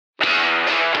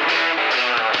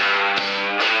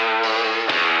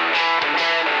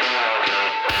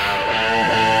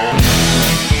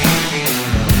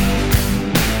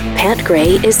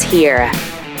Gray is here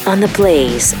on the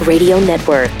Blaze Radio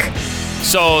Network.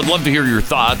 So I'd love to hear your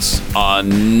thoughts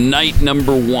on night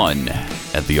number 1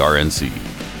 at the RNC.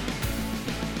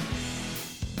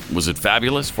 Was it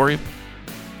fabulous for you?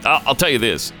 I'll tell you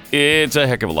this. It's a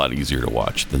heck of a lot easier to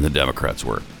watch than the Democrats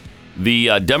were.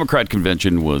 The Democrat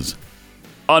convention was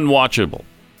unwatchable.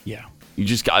 Yeah. You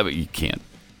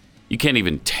can't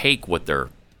even take what they're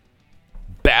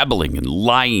babbling and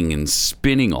lying and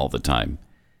spinning all the time.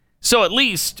 So at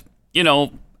least, you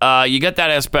get that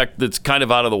aspect that's kind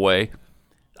of out of the way.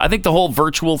 I think the whole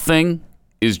virtual thing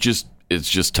is just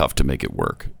tough to make it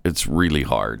work. It's really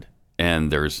hard.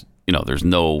 And there's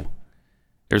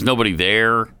nobody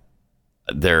there.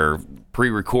 They're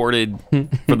pre-recorded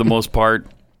for the most part.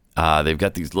 They've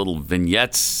got these little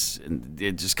vignettes and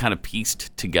it just kind of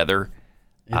pieced together.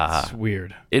 It's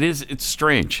weird. It's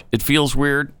strange. It feels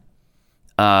weird.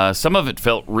 Some of it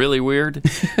felt really weird.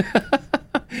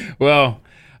 Well,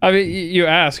 I mean, you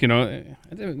ask,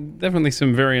 definitely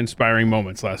some very inspiring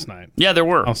moments last night. Yeah, there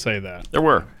were. I'll say that. There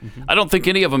were. Mm-hmm. I don't think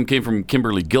any of them came from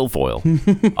Kimberly Guilfoyle.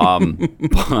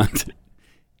 But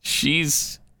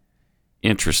she's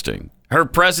interesting. Her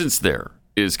presence there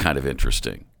is kind of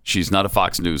interesting. She's not a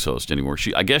Fox News host anymore.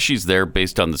 I guess she's there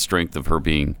based on the strength of her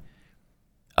being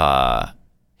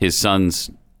his son's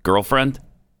girlfriend,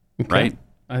 right?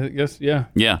 I guess, yeah.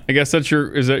 Yeah. I guess that's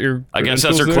your I guess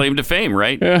that's her claim to fame,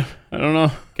 right? Yeah, I don't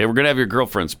know. Okay, we're going to have your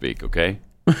girlfriend speak, okay?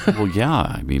 Well, yeah,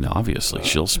 I mean, obviously,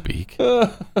 she'll speak.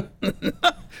 Yeah,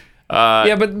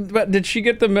 but did she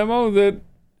get the memo that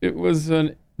it was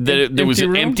an it was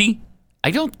room? empty?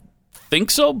 I don't think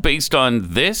so, based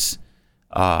on this.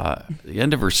 The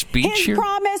end of her speech His here.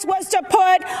 promise was to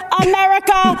put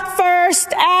America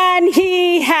first, and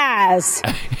he has.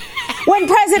 When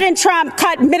President Trump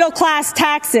cut middle-class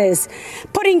taxes,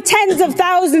 putting tens of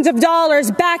thousands of dollars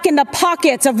back in the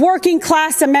pockets of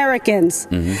working-class Americans,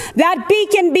 that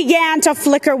beacon began to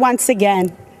flicker once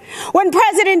again. When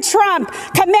President Trump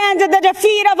commanded the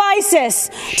defeat of ISIS,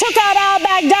 took out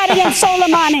al-Baghdadi and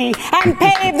Soleimani, and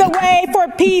paved the way for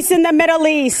peace in the Middle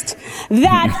East,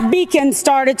 that beacon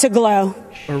started to glow.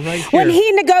 Right when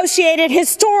he negotiated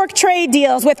historic trade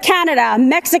deals with Canada,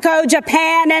 Mexico,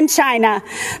 Japan, and China,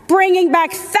 bringing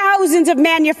back thousands of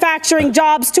manufacturing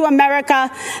jobs to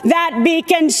America, that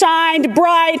beacon shined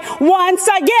bright once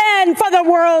again for the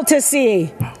world to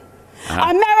see.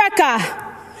 America,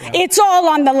 it's all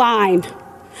on the line.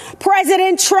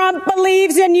 President Trump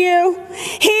believes in you.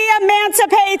 He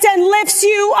emancipates and lifts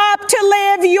you up to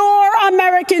live your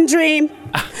American dream.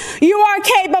 You are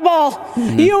capable.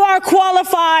 You are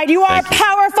qualified. You are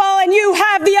powerful, and you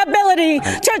have the ability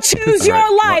to choose your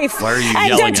life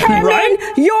and determine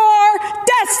your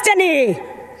destiny.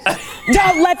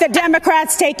 Don't let the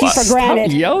Democrats take you for granted.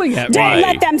 Stop yelling at me. Don't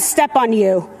let them step on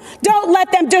you. Don't let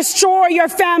them destroy your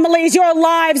families, your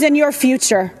lives, and your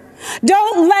future.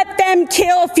 Don't let them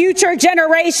kill future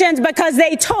generations because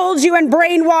they told you and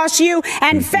brainwashed you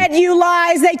and fed you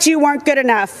lies that you weren't good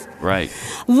enough. Right.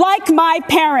 Like my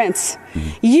parents,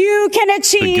 you can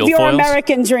achieve your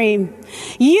American dream.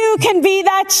 You can be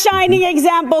that shining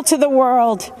example to the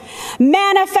world.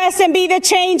 Manifest and be the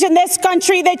change in this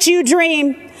country that you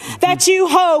dream, that you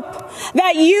hope,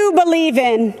 that you believe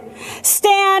in.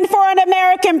 Stand for an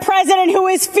American president who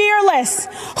is fearless,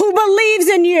 who believes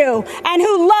in you, and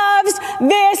who loves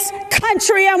this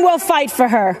country and will fight for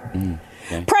her.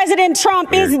 Okay. President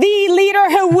Trump is the leader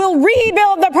who will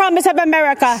rebuild the promise of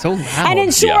America and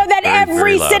ensure that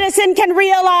every citizen can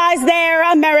realize their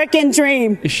American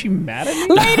dream. Is she mad at me?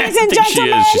 Ladies and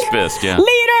gentlemen, she's pissed, yeah.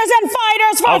 Leaders and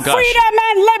fighters for freedom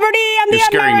and liberty and the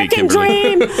American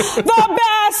dream, the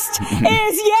best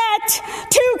is yet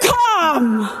to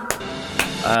come.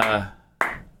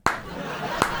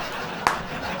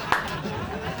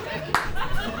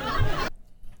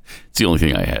 It's the only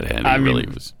thing I had handy, really.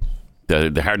 Was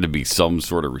there had to be some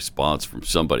sort of response from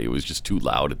somebody. It was just too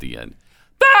loud at the end.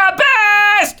 The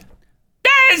best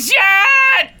is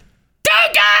yet to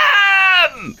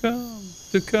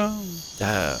come.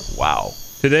 Wow.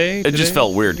 Today? It just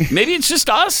felt weird. Maybe it's just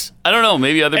us. I don't know.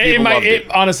 Maybe other people loved it.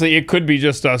 Honestly, it could be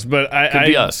just us, but could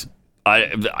be us.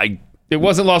 It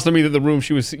wasn't lost on me that the room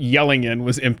she was yelling in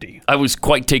was empty. I was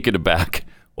quite taken aback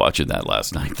watching that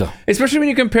last night, though. Especially when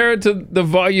you compare it to the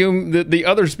volume that the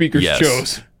other speakers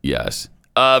chose. Yes.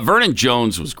 Vernon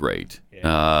Jones was great.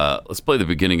 Yeah. Let's play the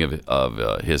beginning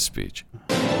of his speech.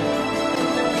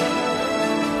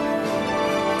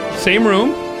 Same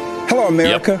room. Hello,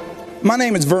 America. Yep. My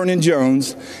name is Vernon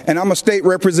Jones, and I'm a state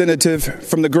representative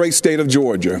from the great state of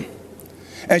Georgia.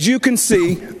 As you can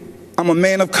see, I'm a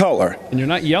man of color. And you're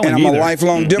not yelling And I'm either. a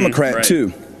lifelong Democrat,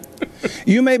 too.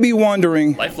 You may be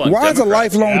wondering, why is a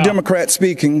lifelong Democrat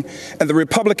speaking at the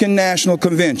Republican National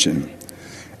Convention?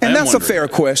 And that's a fair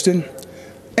question.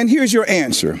 And here's your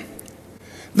answer.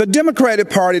 The Democratic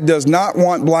Party does not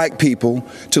want black people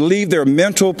to leave their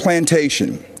mental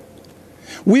plantation.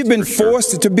 We've been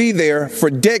forced to be there for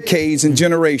decades and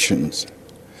generations.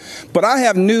 But I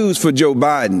have news for Joe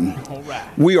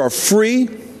Biden. We are free.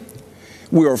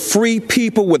 We are free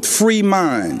people with free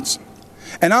minds.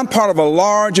 And I'm part of a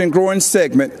large and growing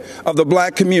segment of the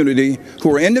black community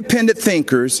who are independent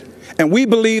thinkers, and we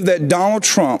believe that Donald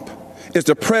Trump is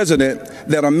the president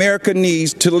that America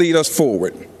needs to lead us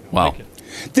forward. Wow.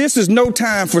 This is no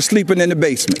time for sleeping in the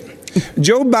basement.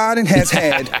 Joe Biden has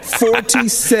had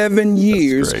 47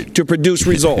 years to produce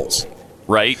results.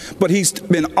 Right. But he's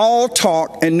been all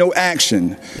talk and no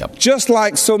action, just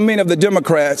like so many of the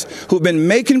Democrats who've been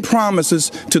making promises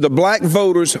to the black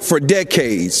voters for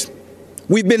decades.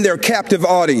 We've been their captive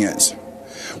audience.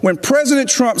 When President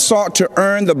Trump sought to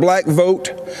earn the black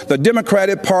vote, the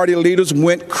Democratic Party leaders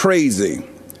went crazy.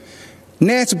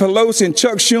 Nancy Pelosi and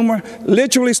Chuck Schumer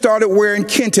literally started wearing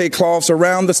kente cloths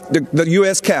around the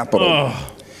U.S. Capitol,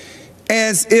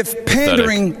 as if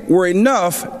pandering were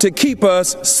enough to keep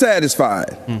us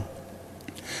satisfied.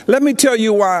 Let me tell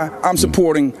you why I'm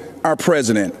supporting our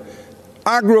president.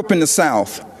 I grew up in the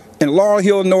South, in Laurel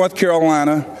Hill, North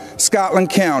Carolina, Scotland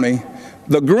County,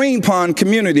 the Green Pond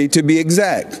community to be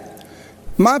exact.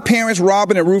 My parents,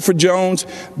 Robin and Rufus Jones,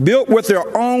 built with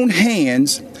their own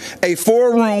hands a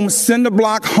 4-room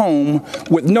cinder-block home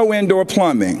with no indoor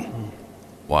plumbing.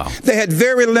 Wow. They had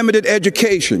very limited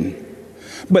education,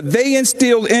 but they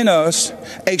instilled in us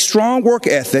a strong work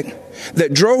ethic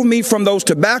that drove me from those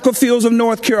tobacco fields of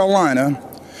North Carolina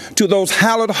to those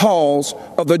hallowed halls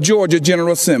of the Georgia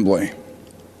General Assembly.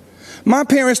 My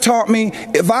parents taught me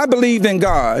if I believed in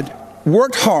God,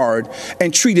 worked hard,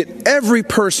 and treated every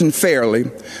person fairly,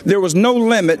 there was no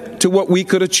limit to what we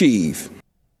could achieve.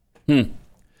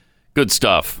 Good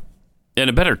stuff. And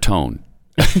a better tone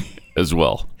as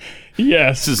well.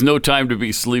 Yes. This is no time to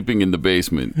be sleeping in the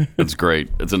basement. That's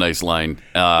great. That's a nice line.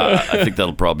 I think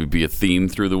that'll probably be a theme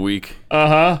through the week.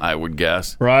 I would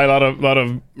guess. Right. A lot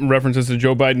of references to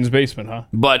Joe Biden's basement, huh?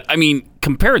 But, I mean,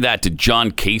 compare that to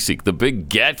John Kasich, the big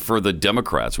get for the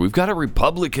Democrats. We've got a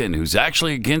Republican who's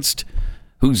actually against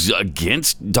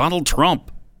Donald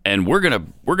Trump. And we're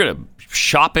gonna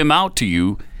shop him out to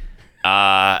you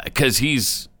because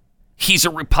he's a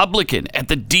Republican at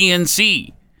the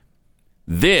DNC.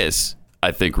 This,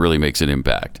 I think, really makes an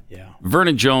impact. Yeah.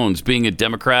 Vernon Jones being a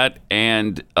Democrat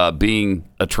and being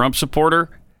a Trump supporter,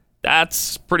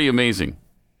 that's pretty amazing.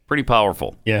 Pretty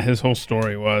powerful. Yeah, his whole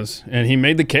story was. And he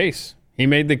made the case. He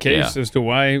made the case as to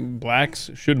why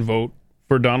blacks should vote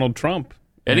for Donald Trump.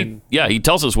 And he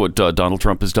tells us what Donald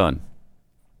Trump has done.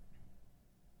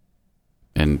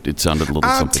 And it sounded a little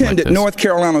something like this. I attended North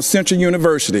Carolina Central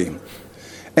University,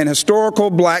 an historical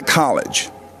black college.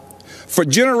 For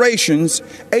generations,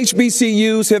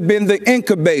 HBCUs have been the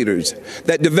incubators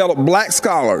that develop black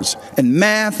scholars in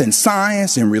math and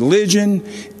science and religion,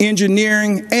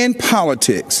 engineering, and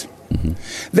politics.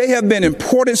 They have been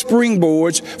important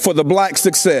springboards for the black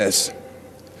success.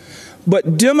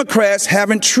 But Democrats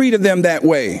haven't treated them that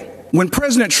way. When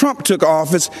President Trump took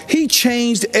office, he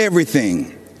changed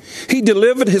everything. He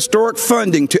delivered historic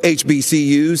funding to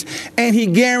HBCUs, and he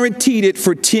guaranteed it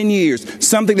for 10 years,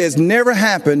 something that's never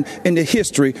happened in the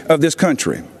history of this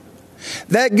country.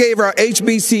 That gave our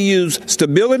HBCUs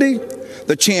stability,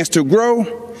 the chance to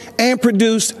grow, and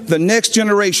produce the next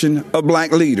generation of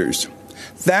black leaders.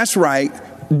 That's right,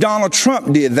 Donald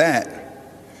Trump did that.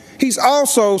 He's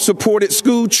also supported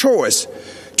school choice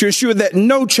to ensure that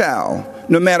no child,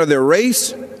 no matter their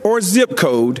race or zip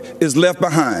code, is left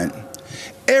behind.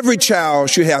 Every child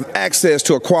should have access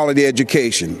to a quality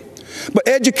education. But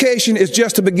education is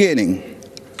just the beginning.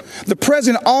 The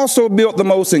president also built the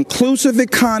most inclusive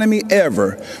economy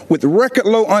ever, with record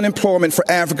low unemployment for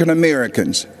African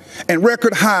Americans and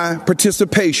record high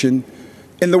participation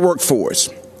in the workforce.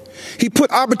 He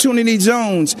put opportunity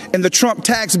zones in the Trump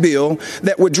tax bill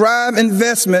that would drive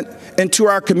investment into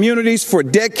our communities for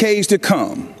decades to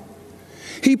come.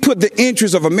 He put the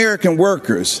interests of American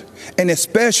workers, and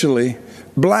especially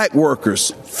black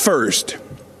workers, first.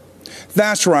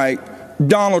 That's right,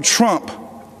 Donald Trump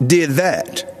did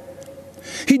that.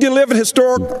 He delivered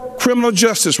historic criminal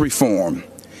justice reform.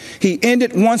 He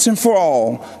ended once and for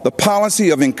all the policy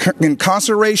of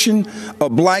incarceration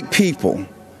of black people,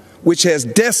 which has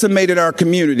decimated our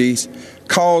communities,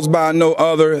 caused by no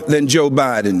other than Joe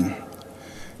Biden.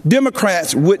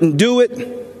 Democrats wouldn't do it.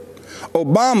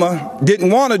 Obama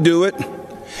didn't want to do it.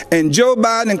 And Joe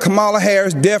Biden and Kamala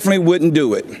Harris definitely wouldn't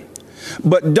do it.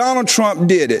 But Donald Trump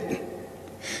did it.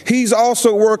 He's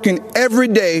also working every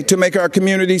day to make our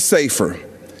communities safer.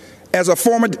 As a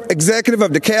former executive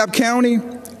of DeKalb County,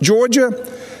 Georgia,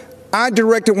 I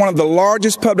directed one of the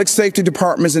largest public safety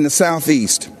departments in the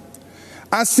Southeast.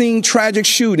 I've seen tragic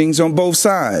shootings on both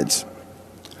sides.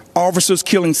 Officers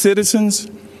killing citizens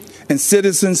and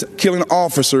citizens killing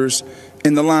officers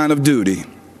in the line of duty.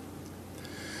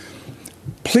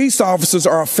 Police officers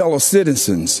are our fellow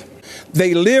citizens.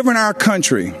 They live in our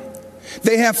country.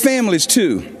 They have families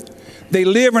too. They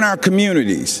live in our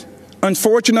communities.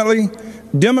 Unfortunately,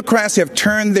 Democrats have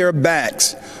turned their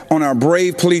backs on our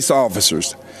brave police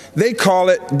officers. They call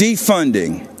it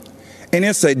defunding. And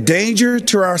it's a danger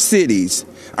to our cities,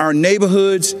 our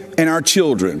neighborhoods, and our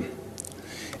children.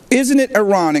 Isn't it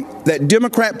ironic that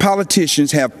Democrat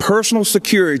politicians have personal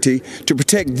security to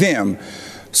protect them?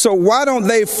 So why don't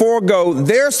they forego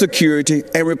their security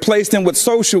and replace them with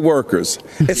social workers,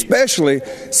 especially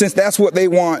since that's what they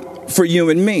want for you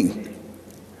and me?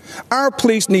 Our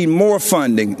police need more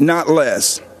funding, not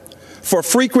less, for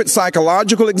frequent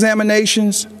psychological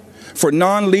examinations, for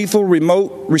non-lethal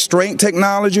remote restraint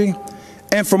technology,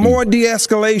 and for more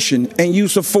de-escalation and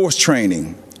use of force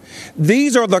training.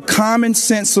 These are the common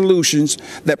sense solutions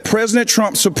that President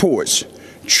Trump supports.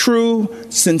 True,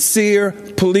 sincere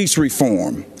police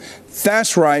reform.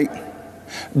 That's right.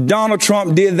 Donald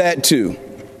Trump did that too.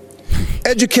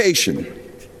 Education,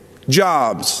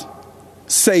 jobs,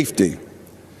 safety,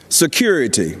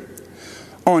 security,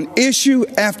 on issue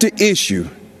after issue.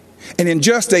 And in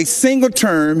just a single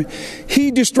term,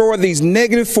 he destroyed these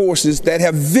negative forces that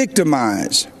have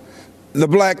victimized the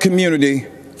black community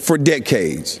for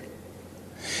decades.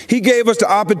 He gave us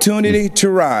the opportunity to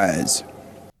rise.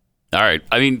 All right.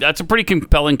 I mean, that's a pretty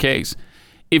compelling case.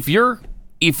 If you're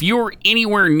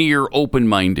anywhere near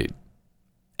open-minded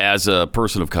as a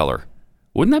person of color,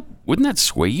 wouldn't that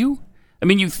sway you? I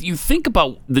mean, you think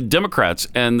about the Democrats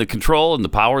and the control and the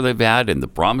power they've had and the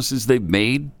promises they've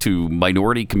made to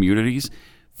minority communities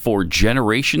for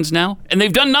generations now, and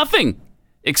they've done nothing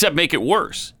except make it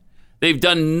worse. They've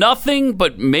done nothing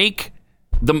but make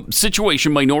the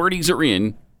situation minorities are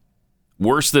in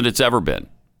worse than it's ever been.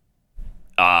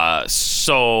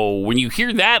 So when you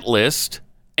hear that list,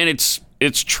 and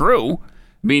it's true,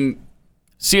 I mean,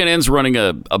 CNN's running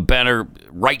a banner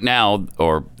right now,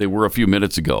 or they were a few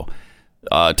minutes ago,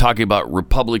 talking about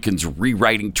Republicans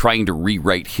trying to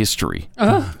rewrite history.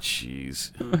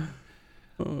 Jeez.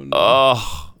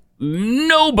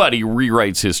 Nobody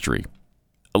rewrites history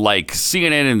like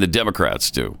CNN and the Democrats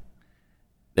do.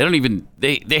 They don't even,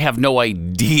 they have no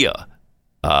idea.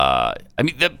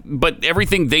 But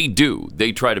everything they do,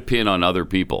 they try to pin on other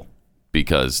people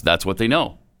because that's what they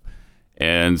know.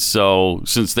 And so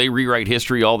since they rewrite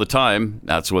history all the time,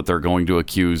 that's what they're going to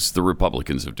accuse the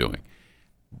Republicans of doing.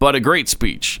 But a great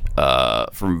speech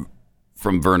from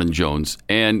Vernon Jones.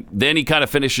 And then he kind of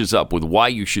finishes up with why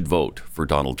you should vote for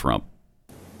Donald Trump.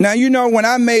 Now, you know, when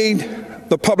I made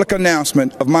the public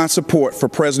announcement of my support for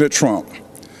President Trump,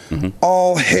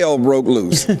 all hell broke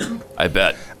loose. I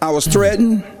bet. I was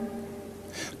threatened,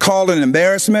 called an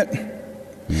embarrassment,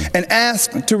 and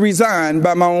asked to resign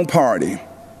by my own party.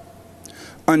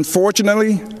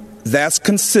 Unfortunately, that's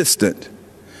consistent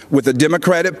with the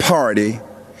Democratic Party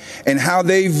and how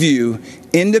they view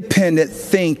independent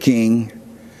thinking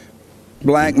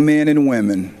black men and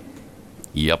women.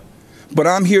 Yep. But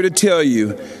I'm here to tell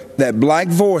you that black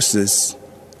voices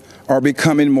are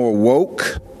becoming more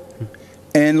woke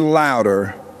and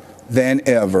louder than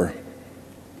ever.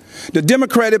 The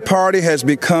Democratic Party has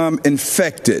become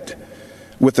infected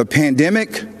with a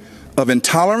pandemic of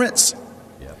intolerance,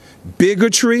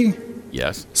 bigotry,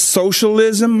 yes,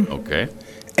 socialism, okay,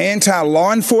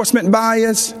 anti-law enforcement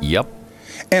bias, yep,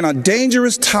 and a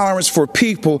dangerous tolerance for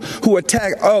people who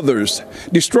attack others,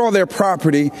 destroy their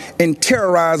property, and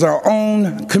terrorize our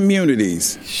own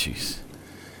communities. Jeez.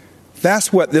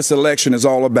 That's what this election is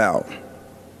all about.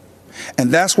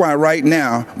 And that's why right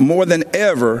now, more than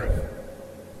ever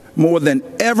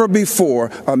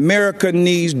before, America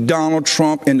needs Donald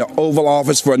Trump in the Oval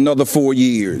Office for another 4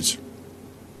 years.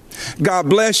 God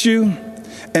bless you,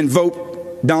 and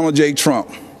vote Donald J. Trump.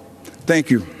 Thank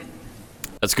you.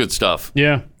 That's good stuff.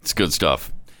 Yeah. It's good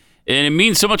stuff. And it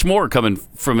means so much more coming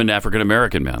from an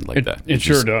African-American man like that. It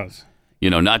sure does. You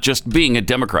know, not just being a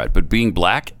Democrat, but being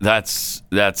black, that's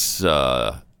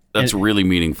really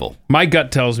meaningful. My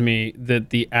gut tells me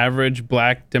that the average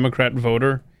black Democrat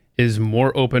voter is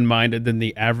more open-minded than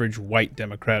the average white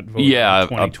Democrat voter in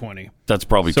 2020. That's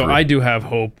probably true. So I do have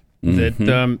hope that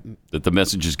that the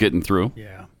message is getting through.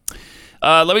 Yeah.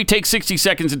 Let me take 60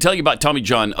 seconds and tell you about Tommy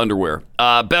John underwear.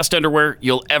 Best underwear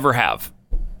you'll ever have.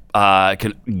 I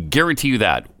can guarantee you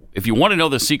that. If you want to know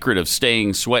the secret of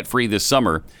staying sweat-free this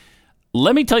summer,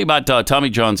 let me tell you about Tommy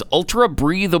John's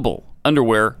ultra-breathable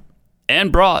underwear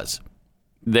and bras.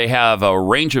 They have a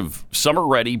range of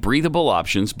summer-ready, breathable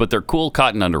options, but their cool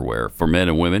cotton underwear for men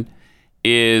and women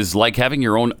is like having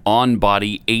your own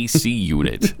on-body AC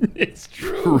unit. It's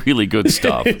true. Really good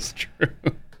stuff. It's true.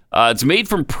 It's made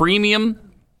from premium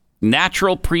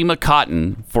natural Prima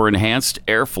cotton for enhanced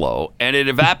airflow, and it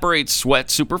evaporates sweat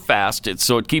super fast,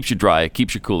 so it keeps you dry, it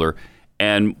keeps you cooler,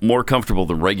 and more comfortable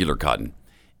than regular cotton.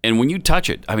 And when you touch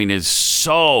it, I mean, it's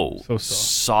so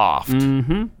soft,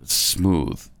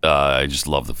 smooth. I just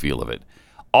love the feel of it.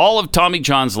 All of Tommy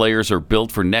John's layers are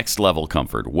built for next-level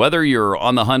comfort. Whether you're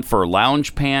on the hunt for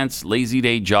lounge pants, lazy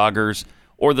day joggers,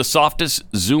 or the softest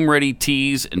Zoom-ready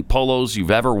tees and polos you've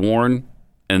ever worn,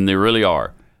 and they really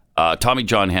are, Tommy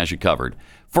John has you covered.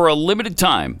 For a limited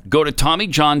time, go to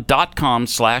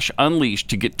TommyJohn.com/unleashed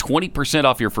to get 20%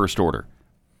 off your first order.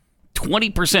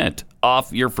 20%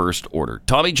 off your first order.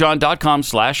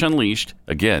 TommyJohn.com/unleashed,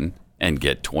 again, and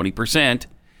get 20%.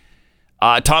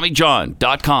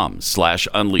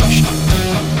 TommyJohn.com/unleashed.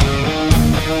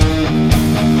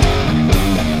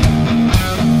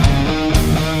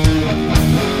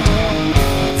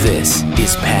 This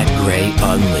is Pat Gray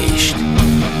Unleashed.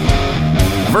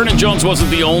 Vernon Jones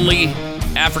wasn't the only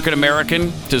African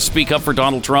American to speak up for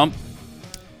Donald Trump.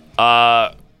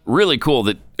 Really cool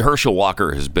that Herschel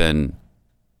Walker has been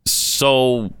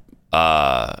so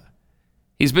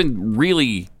he's been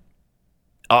really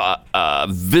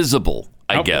visible,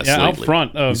 I guess. Yeah, out lately.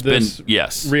 front of He's this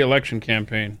been, re-election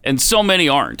campaign. And so many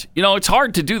aren't. You know, it's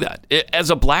hard to do that. As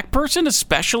a black person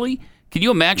especially, can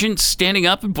you imagine standing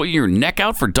up and putting your neck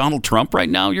out for Donald Trump right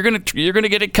now? You're gonna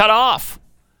get it cut off.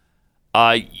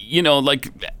 You know,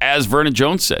 like as Vernon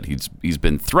Jones said, he's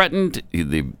been threatened.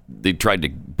 They tried to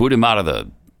boot him out of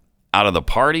the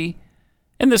party,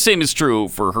 and the same is true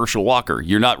for Herschel Walker.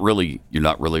 You're not really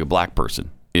a black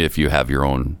person if you have your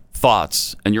own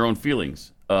thoughts and your own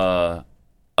feelings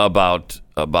about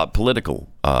political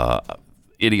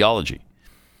ideology.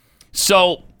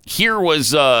 So here was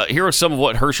some of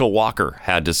what Herschel Walker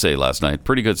had to say last night.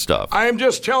 Pretty good stuff. I am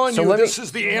just telling you, this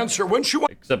is the answer.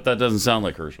 Except that doesn't sound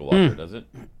like Herschel Walker, does it?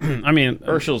 I mean,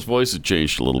 Herschel's voice had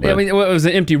changed a little bit. I mean, it was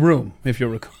an empty room, if you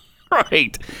recall.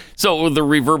 Right. So with the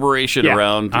reverberation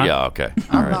around, okay.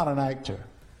 I'm not an actor,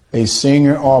 a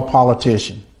singer, or a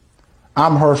politician.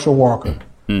 I'm Herschel Walker.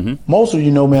 Most of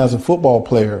you know me as a football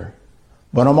player,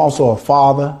 but I'm also a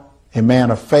father, a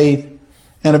man of faith,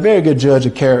 and a very good judge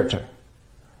of character.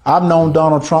 I've known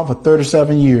Donald Trump for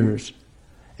 37 years,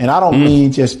 and I don't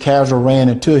mean just casual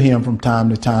ranting to him from time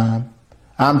to time.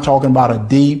 I'm talking about a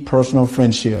deep personal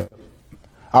friendship.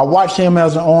 I watched him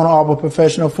as an owner of a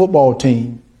professional football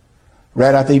team.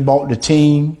 Right after he bought the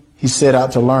team, he set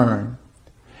out to learn.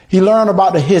 He learned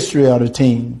about the history of the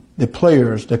team, the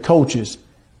players, the coaches,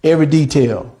 every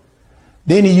detail.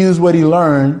 Then he used what he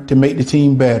learned to make the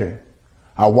team better.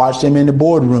 I watched him in the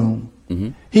boardroom.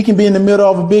 He can be in the middle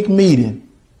of a big meeting,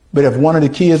 but if one of the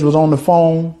kids was on the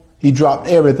phone, he dropped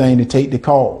everything to take the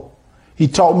call. He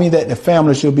taught me that the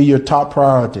family should be your top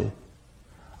priority.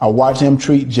 I watched him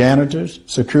treat janitors,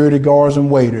 security guards, and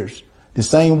waiters the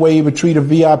same way he would treat a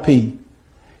VIP.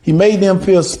 He made them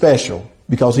feel special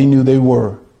because he knew they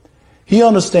were. He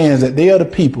understands that they are the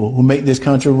people who make this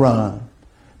country run.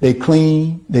 They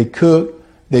clean, they cook,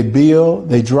 they build,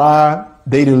 they drive,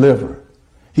 they deliver.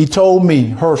 He told me,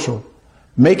 Herschel,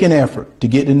 make an effort to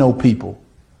get to know people.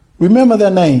 Remember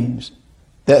their names.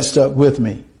 That stuck with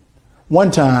me.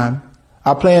 One time,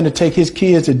 I planned to take his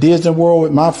kids to Disney World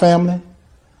with my family.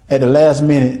 At the last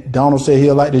minute, Donald said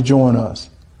he'd like to join us.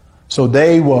 So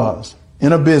there he was,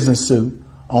 in a business suit,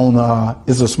 on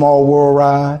It's a Small World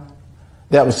ride.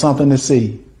 That was something to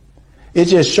see. It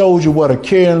just shows you what a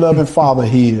caring, loving father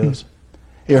he is.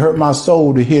 It hurt my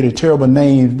soul to hear the terrible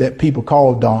names that people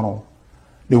call Donald.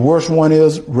 The worst one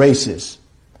is racist.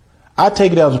 I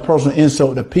take it as a personal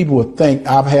insult that people would think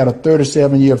I've had a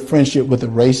 37-year friendship with a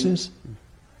racist.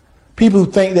 People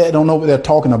who think that don't know what they're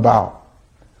talking about.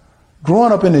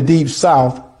 Growing up in the Deep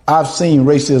South, I've seen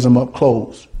racism up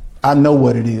close. I know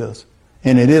what it is,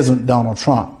 and it isn't Donald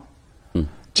Trump.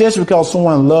 Just because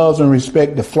someone loves and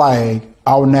respects the flag,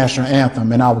 our national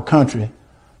anthem, and our country,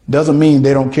 doesn't mean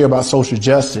they don't care about social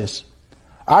justice.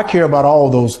 I care about all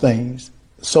those things.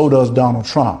 So does Donald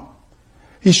Trump.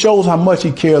 He shows how much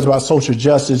he cares about social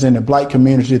justice in the black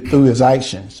community through his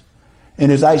actions.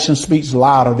 And his action speaks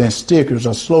louder than stickers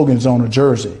or slogans on a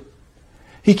jersey.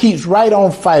 He keeps right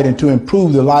on fighting to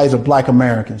improve the lives of black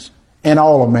Americans, and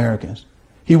all Americans.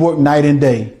 He worked night and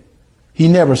day. He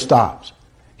never stops.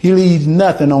 He leaves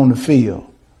nothing on the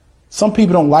field. Some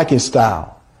people don't like his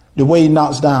style, the way he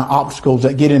knocks down obstacles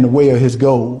that get in the way of his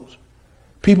goals.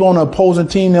 People on the opposing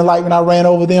team didn't like when I ran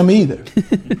over them either.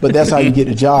 But that's how you get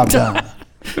the job done.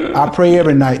 I pray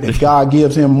every night that God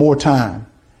gives him more time.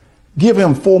 Give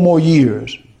him 4 more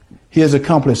years. He has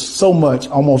accomplished so much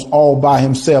almost all by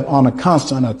himself on a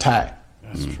constant attack.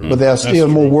 That's true. But there's still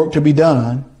more work to be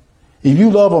done. If you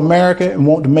love America and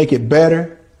want to make it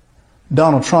better,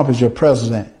 Donald Trump is your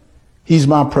president. He's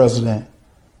my president,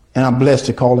 and I'm blessed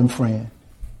to call him friend.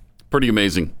 Pretty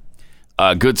amazing.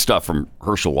 Good stuff from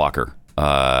Herschel Walker.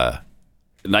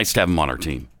 Nice to have him on our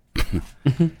team.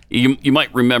 You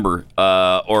might remember,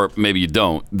 or maybe you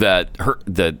don't,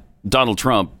 that Donald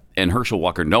Trump and Herschel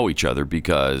Walker know each other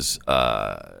because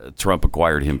Trump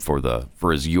acquired him for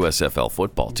his USFL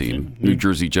football team, New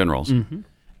Jersey Generals. Mm-hmm.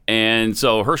 And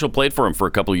so Herschel played for him for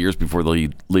a couple of years before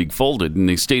the league folded, and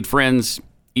they stayed friends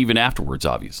even afterwards,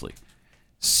 obviously.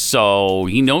 So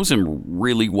he knows him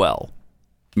really well.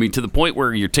 I mean, to the point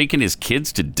where you're taking his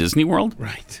kids to Disney World?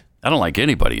 Right. I don't like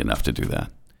anybody enough to do that.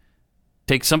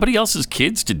 Take somebody else's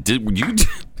kids to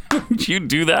Would you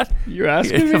do that? You're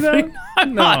asking me that?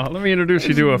 No, let me introduce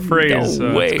you to a phrase.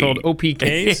 No way. It's called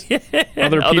OPKs.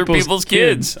 Other people's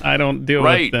kids. I don't deal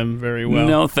with them very well.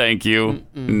 No, thank you.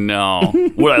 No.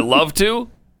 Would I love to?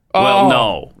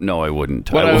 Well, no, I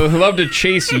wouldn't. Would I love to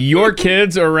chase your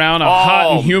kids around a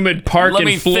hot and humid park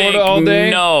in Florida all day?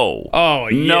 No. Oh,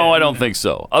 yeah. No, I don't think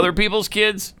so. Other people's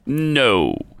kids?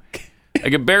 No. I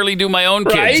could barely do my own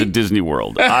kids at Disney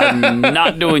World. I'm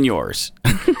not doing yours.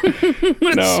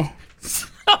 No. So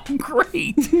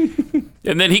great.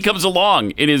 And then he comes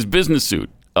along in his business suit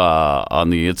on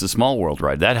the It's a Small World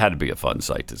ride. That had to be a fun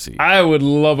sight to see. I would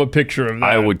love a picture of that.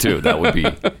 I would too.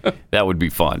 That would be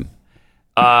fun.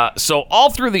 So all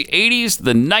through the 80s,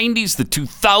 the 90s, the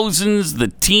 2000s, the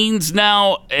teens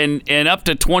now, and up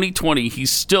to 2020,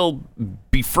 he's still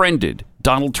befriended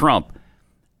Donald Trump.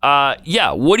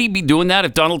 Would he be doing that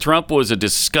if Donald Trump was a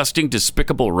disgusting,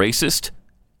 despicable racist?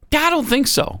 I don't think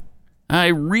so. I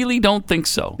really don't think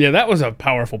so. Yeah, that was a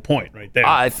powerful point right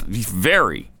there.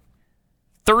 Very.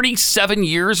 37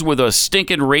 years with a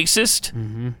stinking racist?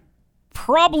 Mm-hmm.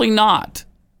 Probably not.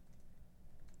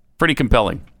 Pretty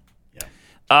compelling.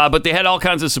 But they had all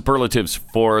kinds of superlatives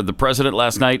for the president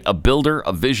last night. A builder,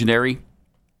 a visionary,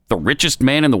 the richest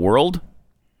man in the world?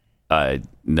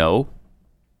 No.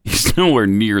 He's nowhere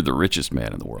near the richest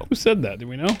man in the world. Who said that? Do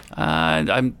we know? I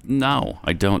don't know.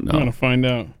 I'm going to find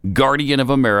out. Guardian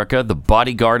of America, the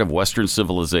bodyguard of Western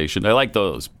civilization. I like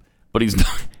those. But he's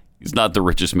not the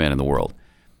richest man in the world.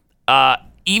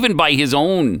 Even by his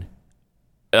own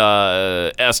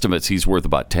estimates, he's worth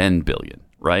about $10 billion,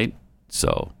 right?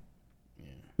 So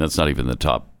that's not even the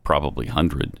top, probably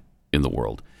 100 in the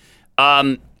world.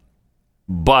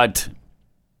 But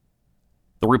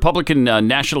the Republican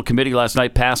National Committee last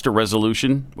night passed a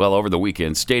resolution, over the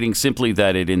weekend, stating simply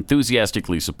that it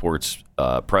enthusiastically supports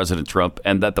President Trump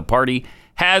and that the party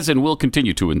has and will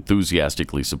continue to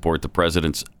enthusiastically support the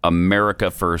president's America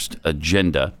First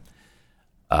agenda.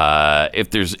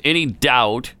 If there's any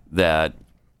doubt that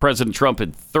President Trump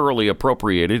had thoroughly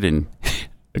appropriated and,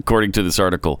 according to this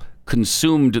article,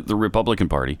 consumed the Republican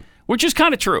Party, which is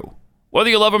kind of true.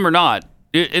 Whether you love him or not,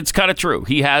 it's kind of true.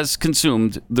 He has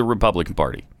consumed the Republican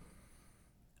Party.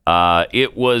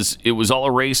 It was all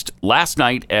erased last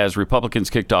night as Republicans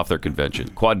kicked off their convention.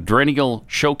 Quadrennial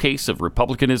showcase of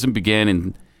Republicanism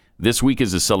began this week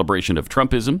as a celebration of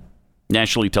Trumpism,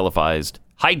 nationally televised,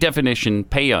 high-definition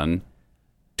paean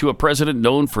to a president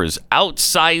known for his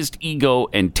outsized ego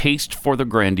and taste for the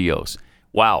grandiose.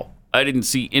 Wow, I didn't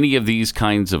see any of these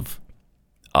kinds of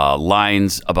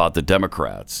lines about the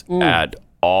Democrats at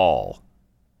all.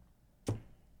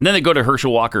 And then they go to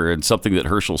Herschel Walker and something that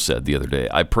Herschel said the other day.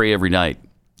 I pray every night,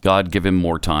 God, give him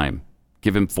more time.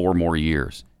 Give him 4 more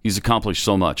years. He's accomplished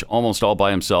so much, almost all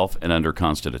by himself and under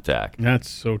constant attack. That's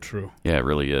so true. Yeah, it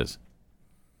really is.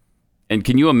 And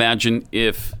can you imagine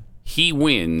if he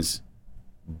wins,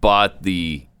 but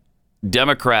the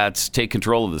Democrats take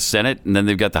control of the Senate, and then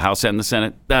they've got the House and the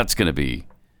Senate? That's going to be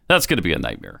a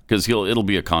nightmare because it'll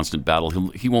be a constant battle.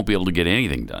 He won't be able to get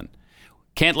anything done.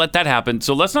 Can't let that happen.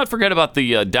 So let's not forget about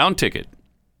the down ticket.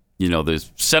 The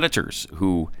senators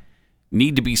who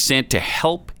need to be sent to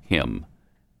help him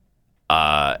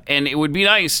And it would be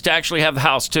nice to actually have the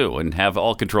House, too, and have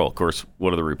all control. Of course,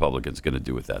 what are the Republicans going to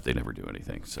do with that? They never do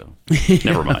anything, so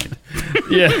never mind.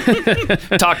 Yeah.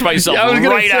 Talked myself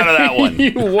right out of that one.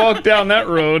 You walk down that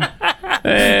road,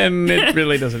 and it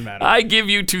really doesn't matter. I give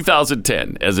you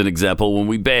 2010 as an example when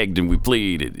we begged and we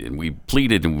pleaded and we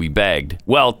pleaded and we begged.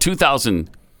 Well,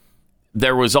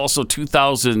 there was also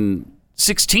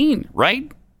 2016,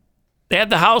 right? They had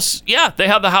the House. Yeah, they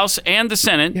had the House and the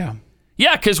Senate. Yeah.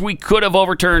 Yeah, because we could have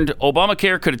overturned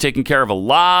Obamacare, could have taken care of a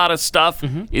lot of stuff.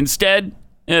 Instead,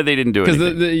 they didn't do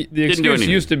anything. Because the excuse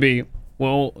used to be,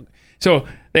 so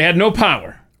they had no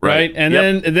power, right?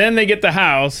 And then they get the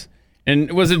House,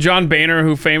 and was it John Boehner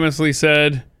who famously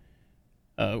said,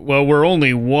 we're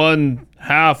only 1/2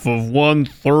 of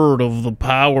 1/3 of the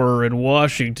power in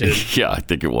Washington. Yeah, I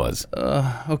think it was.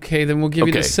 Okay, then we'll give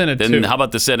you the Senate, too. Then how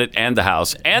about the Senate and the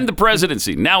House and the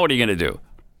presidency? Now what are you going to do?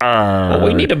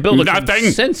 We need to build a nothing.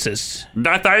 consensus.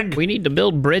 Nothing. We need to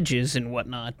build bridges and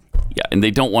whatnot. Yeah, and they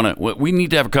don't want to. We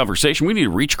need to have a conversation. We need to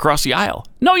reach across the aisle.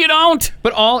 No, you don't.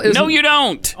 But no, you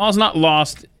don't. All's not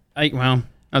lost. I was going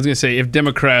to say if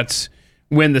Democrats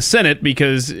win the Senate,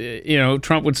 because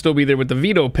Trump would still be there with the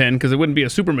veto pen because it wouldn't be a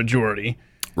supermajority.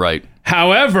 Right.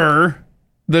 However,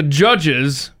 the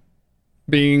judges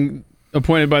being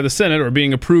appointed by the Senate or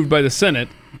being approved by the Senate.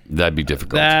 That'd be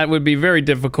difficult. That would be very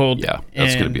difficult. Yeah,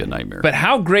 that's going to be a nightmare. But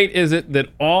how great is it that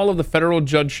all of the federal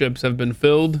judgeships have been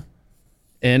filled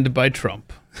and by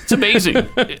Trump? It's amazing.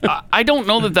 I don't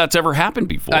know that that's ever happened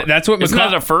before. That's what Isn't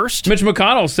that a first? Mitch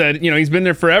McConnell said, he's been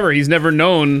there forever. He's never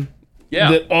known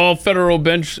that all federal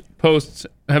bench posts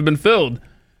have been filled.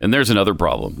 And there's another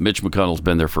problem. Mitch McConnell's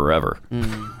been there forever.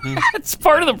 Mm-hmm. That's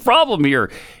part of the problem here,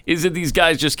 is that these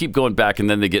guys just keep going back and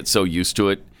then they get so used to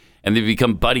it and they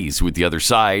become buddies with the other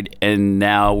side. And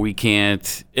now we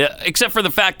can't, except for the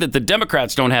fact that the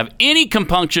Democrats don't have any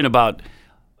compunction about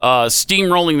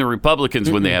steamrolling the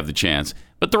Republicans when they have the chance.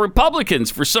 But the Republicans,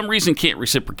 for some reason, can't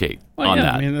reciprocate on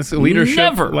that. I mean, that's a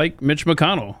leadership like Mitch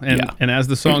McConnell. And as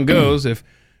the song goes, if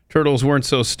turtles weren't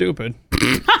so stupid.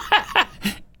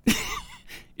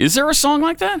 Is there a song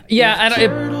like that? Yeah, and it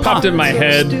popped in my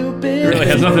head. It really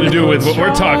has nothing to do with what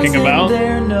we're talking about.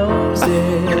 Their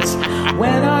noses.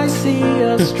 When I see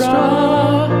a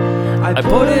straw, I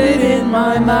put it in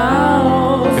my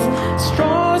mouth.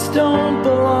 Straws don't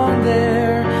belong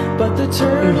there, but the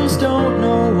turtles don't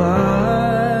know why.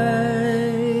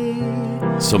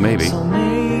 So maybe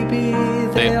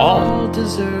they all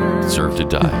deserve to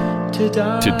die. To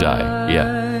die,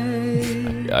 yeah.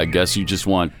 I guess you just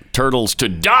want turtles to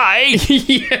die.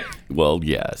 Yeah. Well,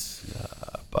 yes,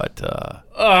 but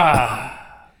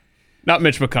not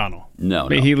Mitch McConnell. No,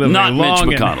 May he live not a long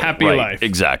Mitch McConnell. and happy right, life.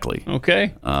 Exactly.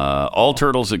 Okay. All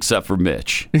turtles except for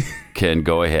Mitch can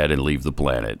go ahead and leave the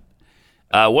planet.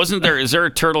 Is there a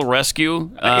turtle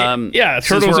rescue? Yeah,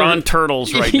 turtles are on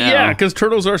turtles right now. Yeah, because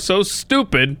turtles are so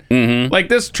stupid. Mm-hmm. Like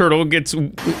this turtle gets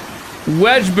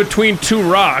wedged between two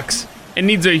rocks and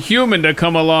needs a human to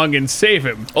come along and save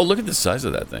him. Oh, look at the size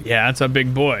of that thing. Yeah, it's a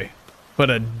big boy, but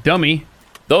a dummy.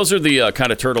 Those are the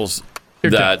kind of turtles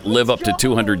that live up to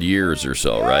 200 years or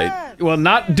so, right? Well,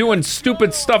 not doing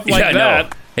stupid stuff like that.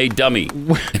 No. Hey, dummy.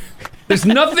 There's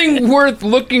nothing worth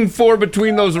looking for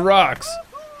between those rocks.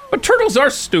 But turtles are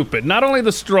stupid. Not only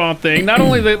the straw thing, not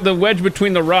only the wedge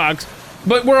between the rocks,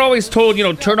 but we're always told,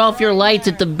 turn off your lights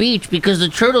at the beach because the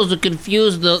turtles will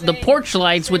confuse the porch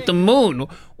lights with the moon.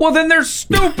 Well, then they're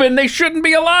stupid. They shouldn't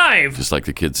be alive. Just like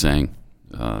the kid saying.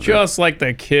 Just like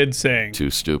the kid saying. Too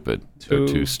stupid. They're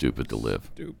too stupid to live.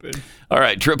 Stupid. All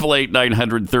right,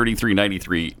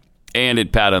 888-900-3393 and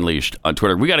at Pat Unleashed on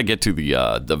Twitter. We got to get to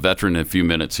the veteran in a few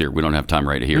minutes here. We don't have time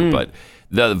right here, but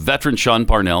the veteran Sean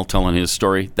Parnell telling his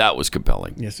story, that was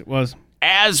compelling. Yes, it was.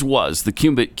 As was the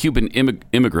Cuban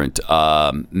immigrant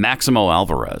Maximo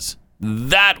Alvarez.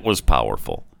 That was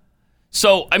powerful.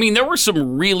 So, I mean, there were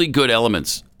some really good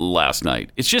elements last night.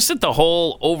 It's just that the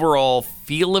whole overall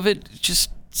feel of it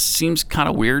just seems kind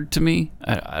of weird to me.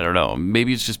 I don't know.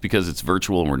 Maybe it's just because it's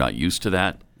virtual and we're not used to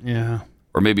that. Yeah.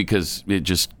 Or maybe because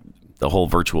the whole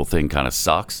virtual thing kind of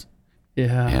sucks.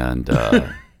 Yeah. And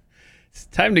it's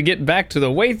time to get back to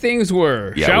the way things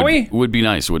were, shall we? Would be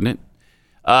nice, wouldn't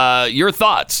it? Your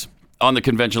thoughts on the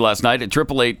convention last night at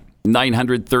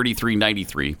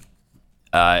 888-900-3393.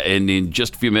 And in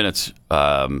just a few minutes,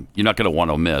 you're not going to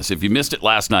want to miss. If you missed it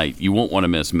last night, you won't want to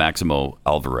miss Maximo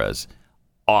Alvarez.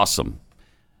 Awesome.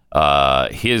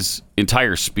 His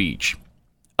entire speech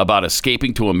about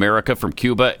escaping to America from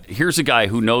Cuba. Here's a guy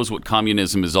who knows what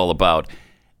communism is all about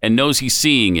and knows he's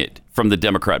seeing it from the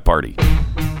Democrat Party.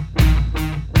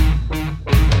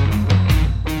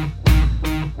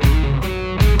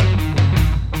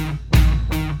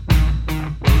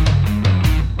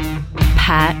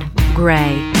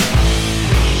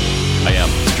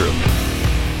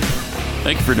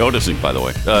 Thank you for noticing, by the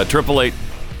way.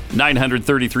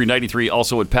 888-933-93.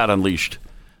 Also at Pat Unleashed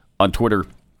on Twitter.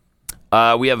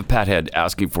 We have a Pathead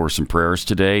asking for some prayers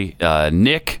today.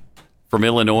 Nick from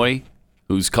Illinois,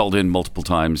 who's called in multiple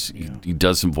times. He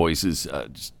does some voices.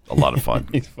 Just a lot of fun.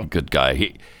 He's fun. Good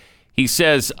guy. He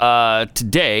says,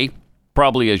 today,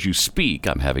 probably as you speak,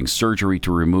 I'm having surgery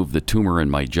to remove the tumor in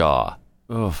my jaw.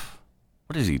 Ugh.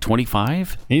 What is he,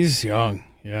 25? He's young.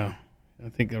 Yeah. I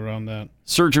think around that.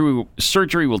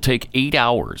 Surgery will take 8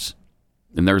 hours,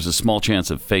 and there's a small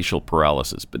chance of facial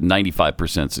paralysis, but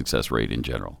 95% success rate in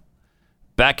general.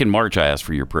 Back in March, I asked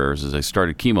for your prayers as I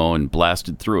started chemo and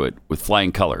blasted through it with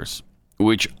flying colors,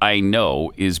 which I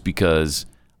know is because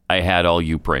I had all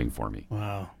you praying for me.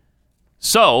 Wow.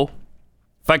 So,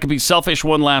 if I could be selfish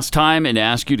one last time and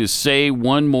ask you to say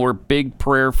one more big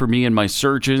prayer for me and my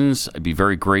surgeons, I'd be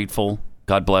very grateful.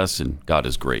 God bless, and God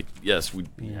is great. Yes,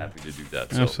 we'd be happy to do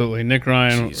that. So, absolutely. Nick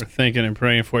Ryan, we're thinking and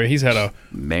praying for you. He's had a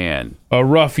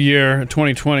rough year.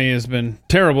 2020 has been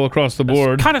terrible across the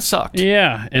board. Kind of sucked.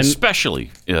 Yeah. And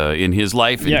especially in his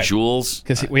life and Jules.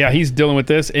 Because he's dealing with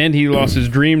this, and he lost his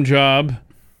dream job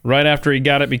right after he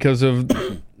got it because of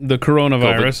the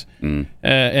coronavirus.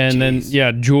 And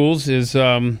then, Jules is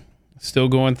still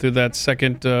going through that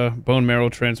second bone marrow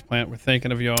transplant. We're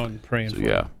thinking of y'all and praying for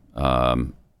you. All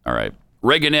right.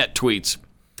 Reaganette tweets,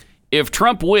 if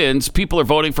Trump wins, people are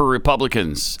voting for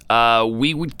Republicans.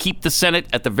 We would keep the Senate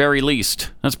at the very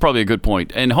least. That's probably a good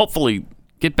point. And hopefully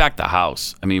get back the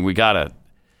House. I mean, we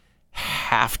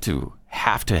have to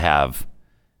have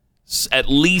at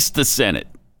least the Senate,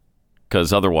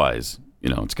 because otherwise,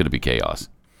 it's going to be chaos.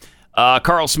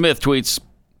 Carl Smith tweets,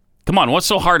 come on, what's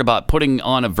so hard about putting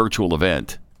on a virtual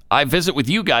event? I visit with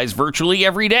you guys virtually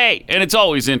every day, and it's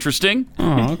always interesting.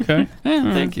 Oh, okay.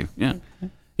 Thank you.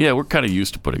 Yeah, we're kind of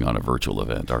used to putting on a virtual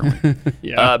event, aren't we?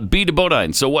 B. de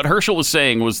Bodine. So what Herschel was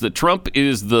saying was that Trump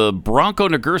is the Bronco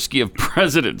Nagurski of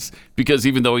presidents, because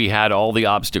even though he had all the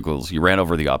obstacles, he ran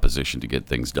over the opposition to get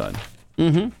things done.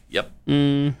 Mm-hmm. Yep.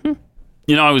 Mm-hmm.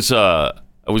 I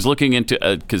was looking into,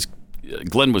 because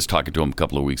Glenn was talking to him a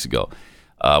couple of weeks ago,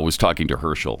 was talking to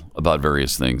Herschel about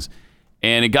various things,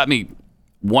 and it got me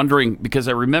wondering, because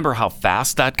I remember how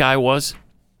fast that guy was.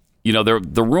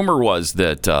 The rumor was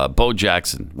that Bo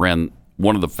Jackson ran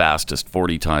one of the fastest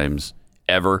 40 times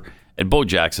ever. And Bo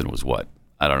Jackson was what?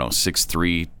 I don't know,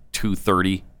 6'3",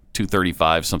 230,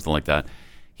 235, something like that.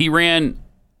 He ran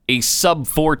a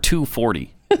sub-4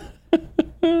 240.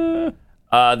 The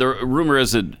rumor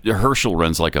is that Herschel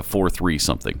runs like a 4'3"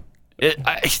 something.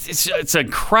 It's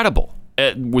incredible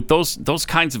with those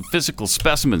kinds of physical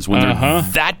specimens when they're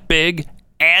that big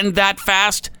and that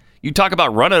fast. You talk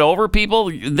about running over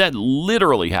people, that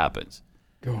literally happens.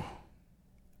 Oh.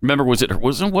 Remember, wasn't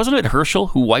it Herschel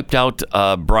who wiped out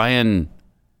Brian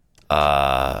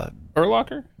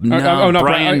Urlacher? No,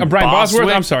 Brian Bosworth.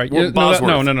 I'm sorry.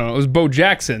 Bosworth. No. It was Bo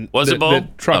Jackson. Was it Bo?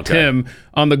 That trucked him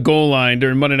on the goal line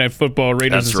during Monday Night Football,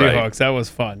 Raiders and Seahawks. Right. That was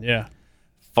fun. Yeah.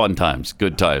 Fun times.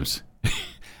 Good times.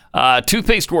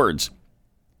 Toothpaste words.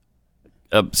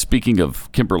 Speaking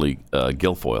of Kimberly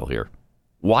Guilfoyle here.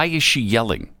 Why is she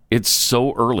yelling? It's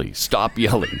so early. Stop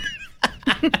yelling.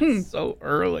 So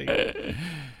early.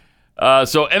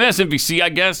 So MSNBC, I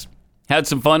guess, had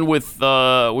some fun with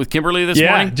Kimberly this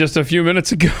morning. Yeah, just a few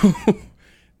minutes ago.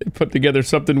 They put together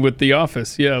something with The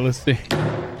Office. Yeah, let's see.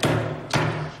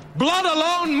 Blood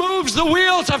alone moves the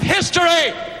wheels of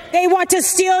history. They want to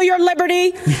steal your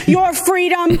liberty, your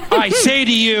freedom. I say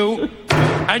to you,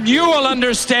 and you will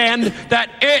understand that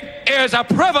it is a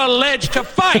privilege to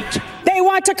fight. They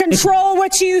want to control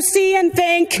what you see and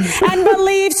think and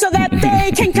believe so that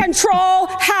they can control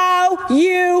how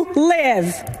you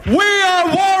live. We are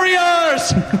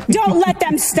warriors! Don't let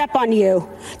them step on you.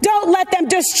 Don't let them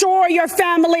destroy your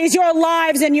families, your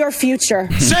lives, and your future.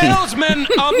 Salesmen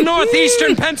of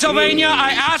northeastern Pennsylvania,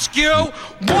 I ask you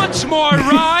once more,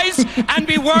 rise and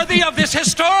be worthy of this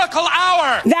historical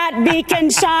hour. That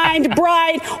beacon shined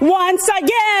bright once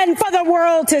again for the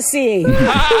world to see.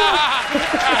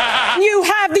 You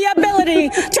have the ability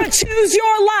to choose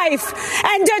your life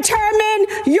and determine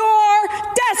your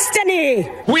destiny.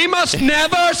 We must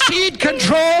never cede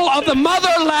control of the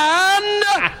motherland.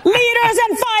 Leaders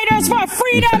and fighters for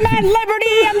freedom and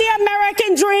liberty and the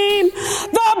American dream.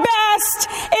 The best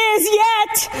is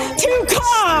yet to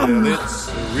come. Well, it's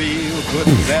a real good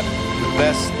bet. The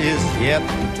best is yet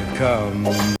to come.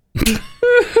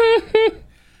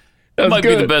 That might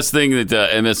be the best thing that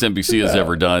MSNBC has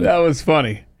ever done. That was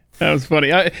funny.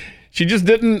 She just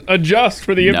didn't adjust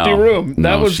for the empty room.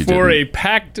 That was for a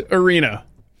packed arena.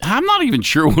 I'm not even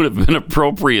sure it would have been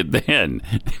appropriate then.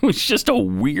 It was just a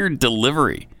weird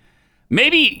delivery.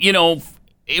 Maybe,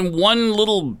 in one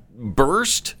little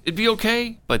burst, it'd be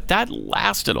okay. But that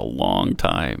lasted a long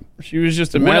time. She was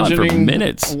just Went on for imagining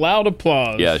minutes. loud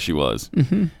applause. Yeah, she was.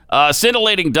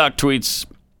 Scintillating Duck tweets,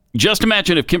 just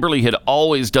imagine if Kimberly had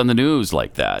always done the news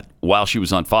like that while she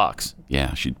was on Fox.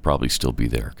 Yeah, she'd probably still be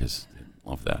there because I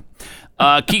love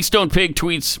that. Keystone Pig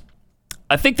tweets,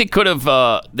 I think they could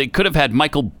have had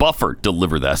Michael Buffer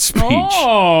deliver that speech.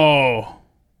 Oh.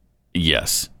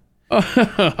 Yes.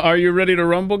 Are you ready to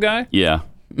rumble, guy? Yeah.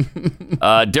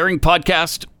 Daring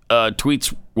Podcast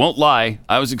tweets, won't lie,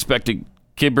 I was expecting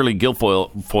Kimberly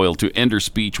Guilfoyle to end her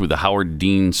speech with a Howard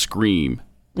Dean scream.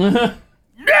 Yeah!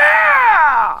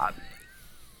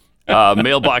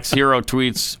 Mailbox Hero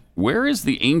tweets, where is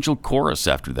the angel chorus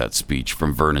after that speech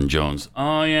from Vernon Jones?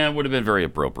 Oh, yeah, it would have been very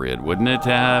appropriate, wouldn't it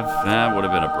have? That would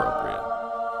have been appropriate.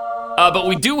 But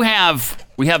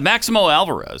we have Maximo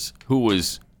Alvarez, who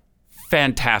was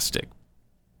fantastic.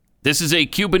 This is a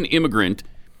Cuban immigrant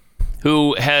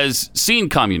who has seen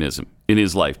communism in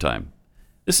his lifetime.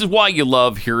 This is why you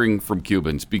love hearing from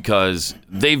Cubans, because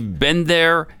they've been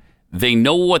there. They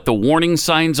know what the warning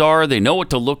signs are. They know what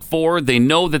to look for. They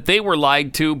know that they were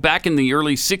lied to back in the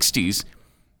early 60s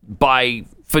by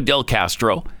Fidel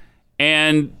Castro,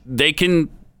 and they can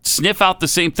sniff out the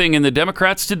same thing in the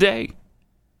Democrats today.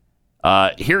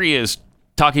 Here he is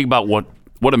talking about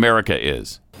what America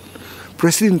is.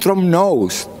 President Trump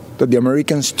knows that the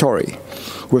American story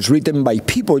was written by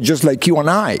people just like you and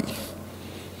I,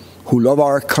 who love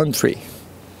our country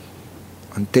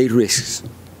and take risks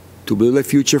to build a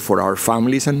future for our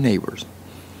families and neighbors.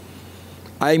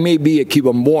 I may be a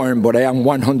Cuban born, but I am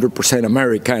 100%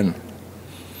 American.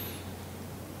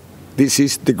 This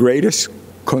is the greatest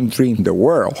country in the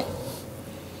world.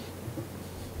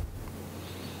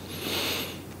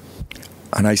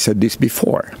 And I said this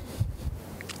before.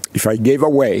 If I gave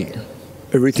away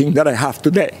everything that I have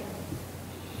today,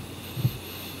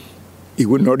 it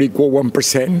would not equal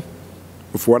 1%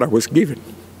 of what I was given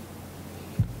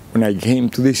when I came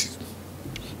to this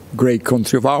great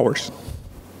country of ours.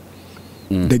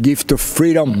 The gift of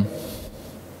freedom.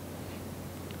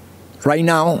 Right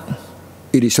now,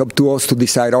 it is up to us to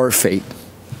decide our fate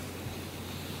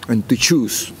and to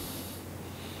choose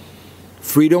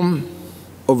freedom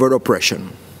over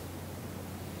oppression.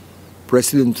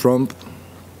 President Trump,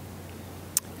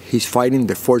 he's fighting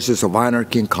the forces of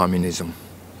anarchy and communism.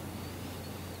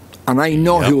 And I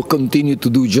know he will continue to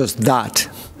do just that.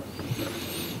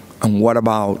 And what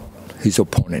about his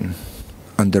opponent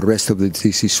and the rest of the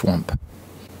DC swamp?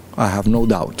 I have no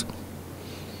doubt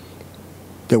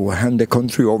they will hand the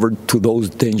country over to those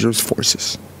dangerous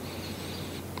forces.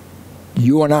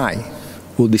 You and I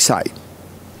will decide.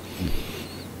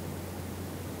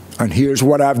 And here's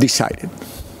what I've decided.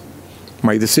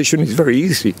 My decision is very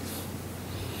easy.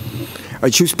 I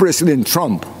choose President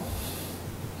Trump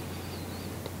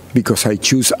because I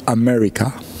choose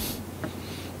America.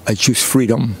 I choose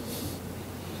freedom.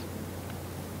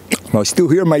 I still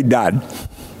hear my dad.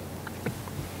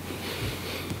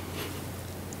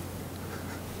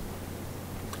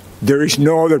 There is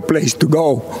no other place to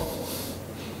go.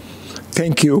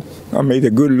 Thank you, and may the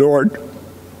good Lord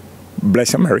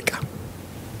bless America.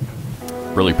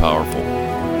 Really powerful.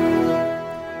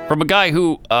 From a guy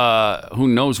who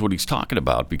knows what he's talking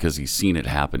about because he's seen it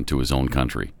happen to his own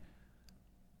country.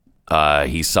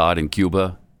 He saw it in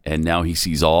Cuba, and now he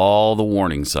sees all the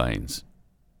warning signs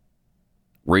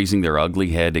raising their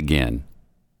ugly head again.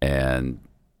 And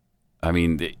I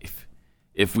mean,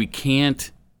 if we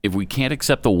can't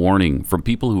accept the warning from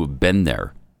people who have been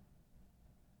there,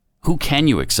 who can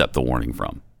you accept the warning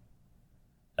from?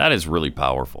 That is really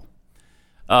powerful.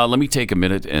 Let me take a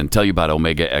minute and tell you about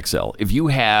Omega XL. If you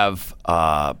have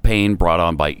pain brought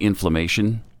on by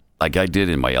inflammation, like I did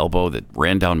in my elbow that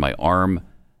ran down my arm,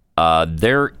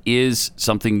 there is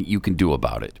something you can do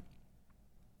about it.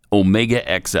 Omega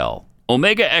XL.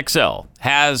 Omega XL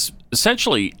has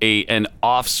essentially an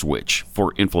off switch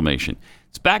for inflammation.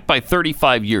 It's backed by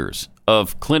 35 years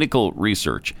of clinical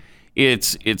research.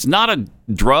 It's not a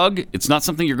drug. It's not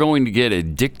something you're going to get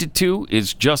addicted to.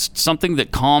 It's just something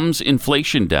that calms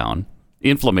inflation down,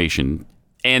 inflammation.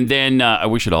 And then I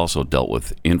wish it also dealt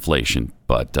with inflation,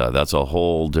 but that's a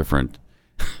whole different.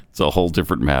 It's a whole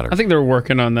different matter. I think they're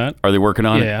working on that. Are they working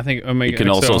on it? Yeah, I think Omega XL. You can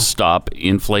also stop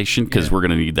inflation because we're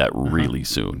going to need that really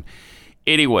soon.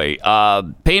 Anyway,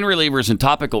 pain relievers and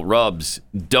topical rubs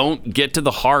don't get to the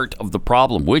heart of the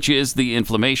problem, which is the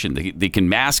inflammation. They can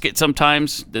mask it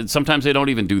sometimes. Sometimes they don't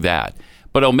even do that.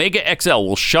 But Omega XL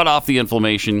will shut off the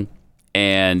inflammation,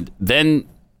 and then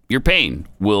your pain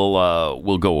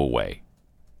will go away.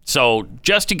 So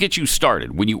just to get you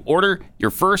started, when you order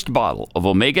your first bottle of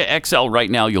Omega XL right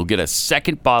now, you'll get a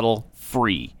second bottle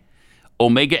free.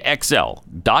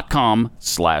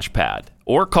 OmegaXL.com/pad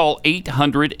or call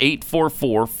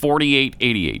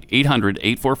 800-844-4888.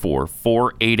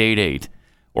 800-844-4888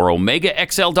 or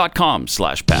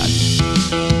OmegaXL.com/pad.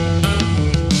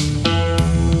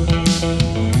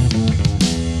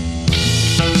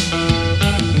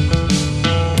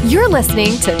 You're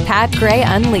listening to Pat Gray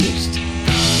Unleashed.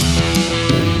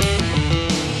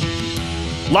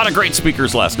 A lot of great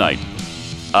speakers last night.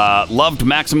 Loved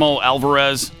Maximo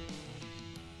Alvarez.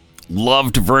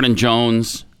 Loved Vernon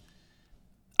Jones.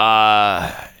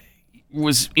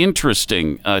 Was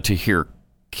interesting to hear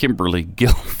Kimberly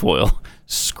Guilfoyle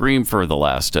scream for the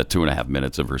last 2.5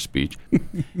 minutes of her speech.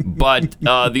 But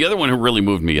the other one who really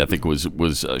moved me, I think,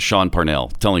 was Sean Parnell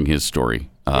telling his story.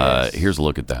 Yes. Here's a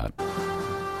look at that.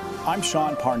 I'm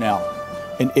Sean Parnell,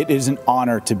 and it is an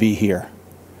honor to be here.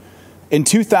 In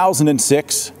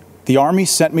 2006, the Army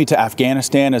sent me to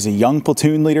Afghanistan as a young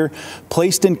platoon leader,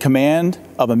 placed in command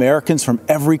of Americans from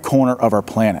every corner of our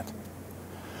planet.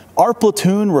 Our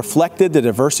platoon reflected the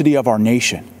diversity of our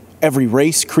nation, every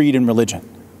race, creed, and religion.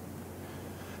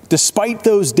 Despite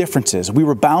those differences, we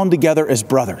were bound together as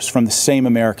brothers from the same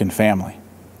American family.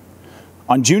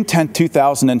 On June 10,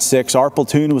 2006, our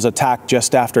platoon was attacked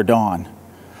just after dawn.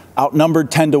 Outnumbered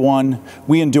 10-1,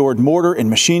 we endured mortar and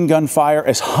machine gun fire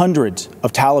as hundreds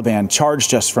of Taliban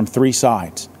charged us from 3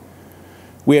 sides.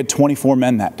 We had 24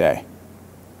 men that day.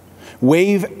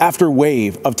 Wave after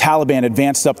wave of Taliban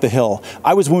advanced up the hill.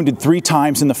 I was wounded 3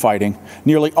 times in the fighting.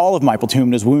 Nearly all of my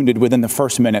platoon was wounded within the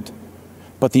first minute,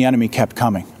 but the enemy kept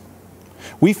coming.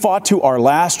 We fought to our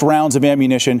last rounds of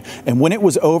ammunition, and when it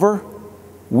was over,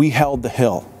 we held the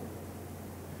hill.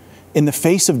 In the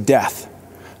face of death,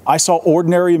 I saw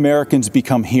ordinary Americans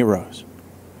become heroes.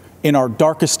 In our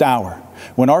darkest hour,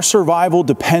 when our survival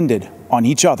depended on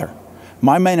each other,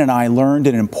 my men and I learned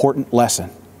an important lesson.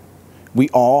 We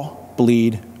all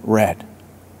bleed red.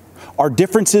 Our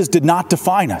differences did not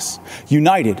define us.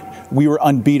 United, we were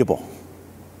unbeatable.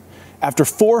 After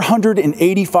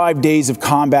 485 days of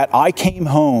combat, I came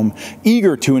home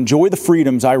eager to enjoy the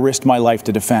freedoms I risked my life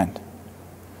to defend.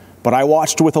 But I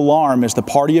watched with alarm as the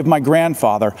party of my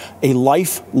grandfather, a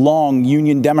lifelong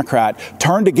Union Democrat,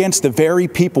 turned against the very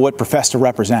people it professed to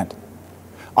represent.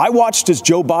 I watched as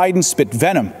Joe Biden spit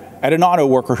venom at an auto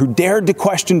worker who dared to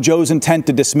question Joe's intent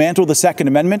to dismantle the Second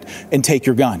Amendment and take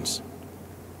your guns.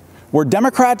 Where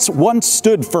Democrats once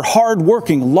stood for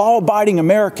hard-working, law-abiding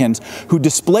Americans who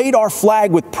displayed our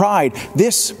flag with pride,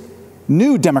 this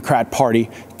new Democrat Party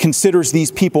considers these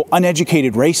people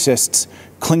uneducated racists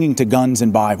clinging to guns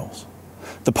and Bibles.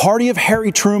 The party of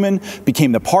Harry Truman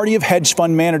became the party of hedge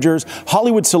fund managers,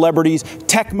 Hollywood celebrities,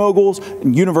 tech moguls,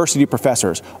 and university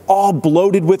professors, all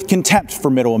bloated with contempt for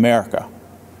middle America.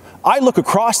 I look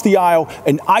across the aisle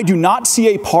and I do not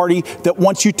see a party that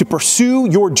wants you to pursue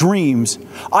your dreams.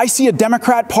 I see a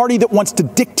Democrat Party that wants to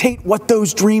dictate what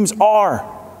those dreams are.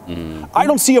 I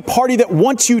don't see a party that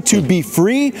wants you to be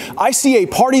free. I see a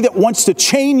party that wants to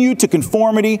chain you to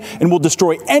conformity and will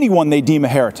destroy anyone they deem a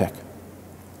heretic.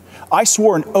 I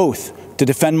swore an oath to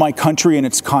defend my country and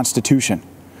its Constitution.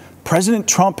 President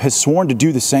Trump has sworn to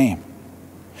do the same.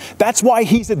 That's why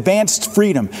he's advanced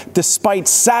freedom, despite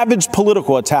savage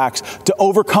political attacks, to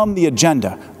overcome the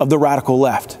agenda of the radical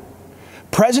left.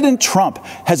 President Trump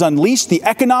has unleashed the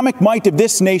economic might of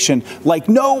this nation like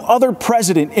no other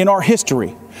president in our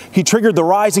history. He triggered the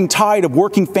rising tide of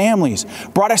working families,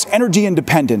 brought us energy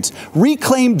independence,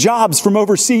 reclaimed jobs from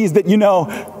overseas that,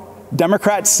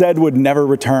 Democrats said would never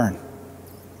return.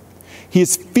 He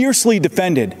has fiercely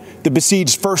defended the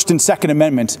besieged First and Second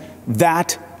Amendments.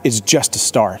 That is just a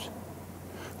start.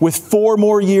 With 4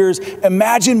 more years,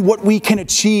 imagine what we can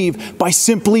achieve by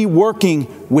simply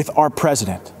working with our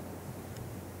president.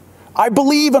 I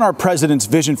believe in our president's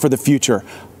vision for the future.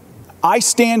 I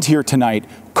stand here tonight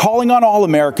calling on all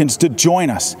Americans to join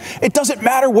us. It doesn't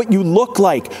matter what you look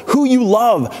like, who you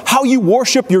love, how you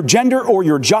worship your gender or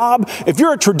your job. If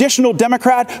you're a traditional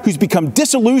Democrat who's become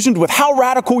disillusioned with how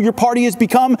radical your party has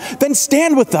become, then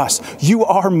stand with us. You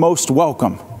are most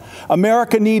welcome.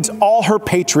 America needs all her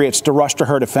patriots to rush to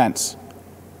her defense.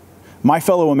 My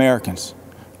fellow Americans,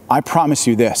 I promise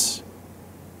you this.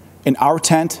 In our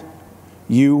tent,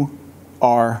 you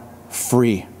are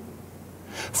free.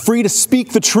 Free to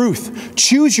speak the truth,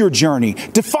 choose your journey,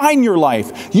 define your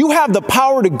life. You have the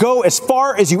power to go as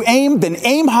far as you aim, then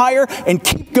aim higher and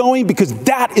keep going, because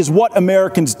that is what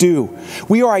Americans do.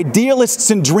 We are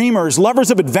idealists and dreamers,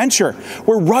 lovers of adventure.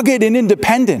 We're rugged and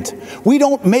independent. We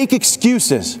don't make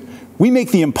excuses. We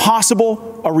make the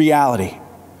impossible a reality.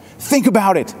 Think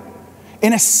about it.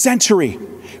 In a century,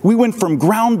 we went from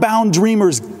ground-bound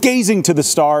dreamers gazing to the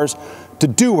stars to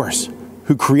doers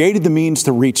who created the means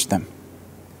to reach them.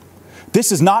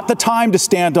 This is not the time to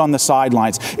stand on the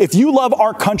sidelines. If you love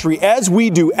our country as we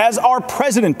do, as our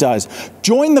president does,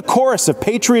 join the chorus of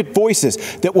patriot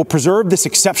voices that will preserve this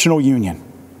exceptional union.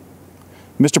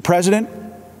 Mr. President,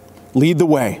 lead the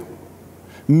way.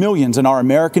 Millions in our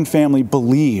American family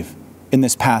believe in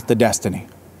this path to destiny.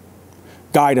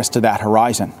 Guide us to that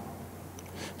horizon.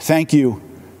 Thank you,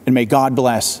 and may God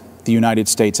bless the United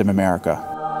States of America.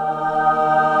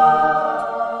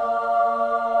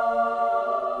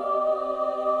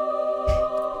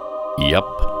 Yep.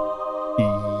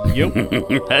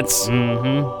 That's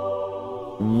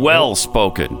well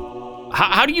spoken.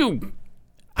 How do you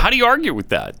argue with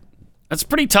that? That's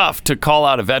pretty tough to call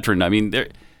out a veteran. I mean,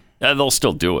 they'll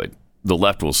still do it. The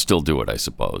left will still do it, I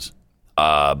suppose.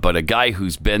 But a guy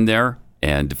who's been there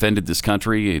and defended this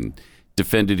country and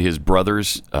defended his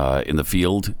brothers in the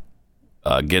field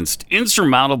against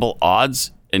insurmountable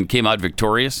odds and came out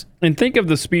victorious. And think of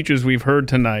the speeches we've heard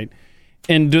tonight.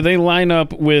 And do they line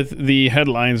up with the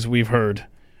headlines we've heard?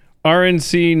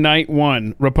 RNC Night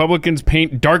 1. Republicans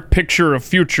paint dark picture of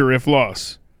future if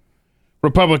lost.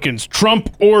 Republicans, Trump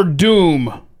or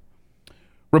doom.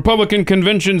 Republican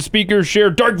convention speakers share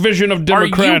dark vision of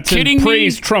Democrats and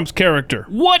praise Trump's character.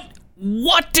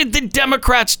 What did the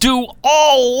Democrats do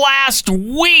all last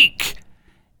week,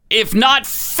 if not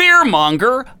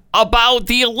fearmonger about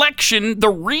the election, the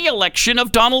re-election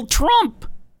of Donald Trump?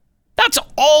 That's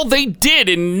all they did,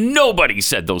 and nobody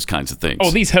said those kinds of things. Oh,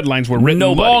 these headlines were written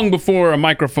long before a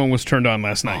microphone was turned on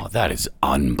last night. Oh, that is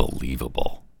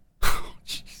unbelievable.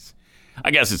 Jeez.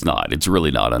 I guess it's not. It's really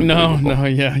not unbelievable. No,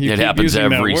 yeah. It happens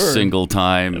every single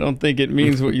time. I don't think it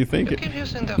means what you think it keep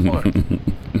using that word.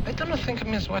 I don't think it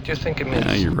means what you think it means.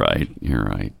 Yeah, you're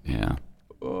right. Yeah.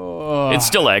 It's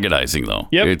still agonizing, though.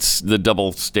 Yep. It's the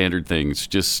double standard things,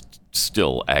 just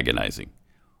still agonizing.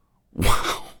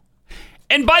 Wow.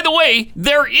 And by the way,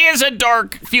 there is a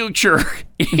dark future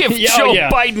if Joe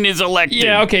Biden is elected.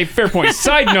 Yeah, okay, fair point.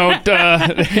 Side note,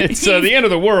 it's the end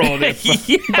of the world if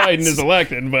Biden is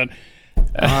elected, but...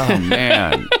 Oh,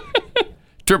 man.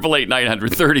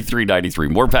 888-900-3393.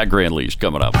 More Pat Gray Unleashed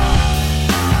coming up.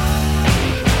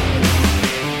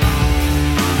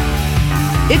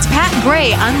 It's Pat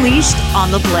Gray Unleashed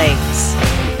on the Blaze.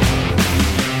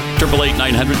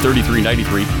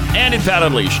 888-900-3393. And it's Pat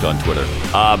Unleashed on Twitter.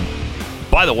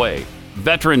 By the way, the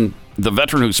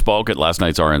veteran who spoke at last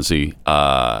night's RNC,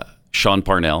 Sean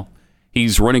Parnell,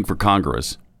 he's running for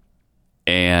Congress.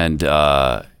 And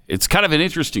it's kind of an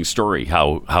interesting story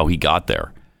how he got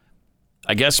there.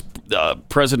 I guess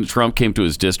President Trump came to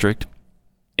his district,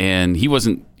 and he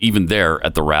wasn't even there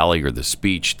at the rally or the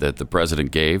speech that the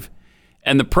president gave.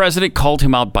 And the president called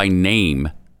him out by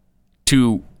name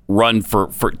to run for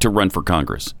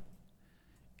Congress.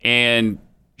 And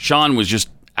Sean was just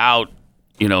out,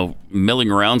 milling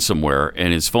around somewhere,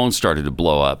 and his phone started to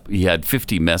blow up. He had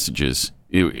 50 messages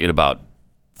in about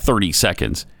 30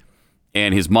 seconds,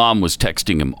 and his mom was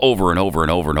texting him over and over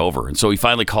and over and over. And so he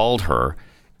finally called her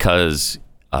because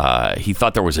he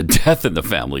thought there was a death in the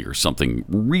family or something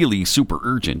really super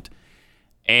urgent.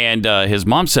 And his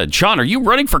mom said, "Sean, are you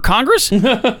running for Congress?" He's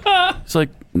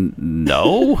like,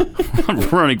 "No, I'm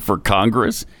running for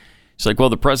Congress." She's like, "Well,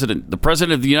 the president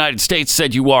of the United States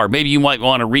said you are. Maybe you might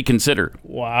want to reconsider."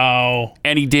 Wow.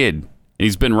 And he did.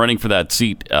 He's been running for that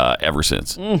seat ever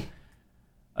since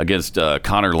against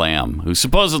Connor Lamb, who's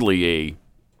supposedly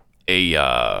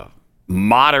a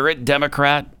moderate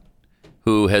Democrat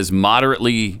who has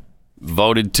moderately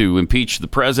voted to impeach the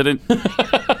president,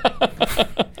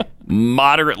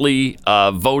 moderately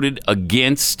voted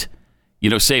against,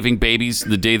 saving babies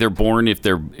the day they're born if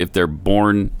they're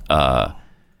born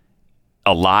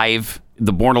alive.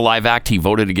 The Born Alive Act, he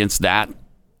voted against that.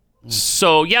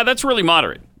 So, yeah, that's really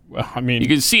moderate. Well, I mean... You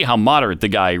can see how moderate the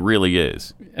guy really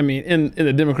is. I mean, in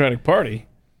the Democratic Party,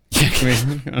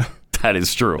 that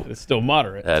is true. It's still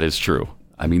moderate. That is true.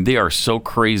 I mean, they are so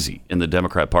crazy in the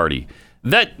Democrat Party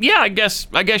that, yeah, I guess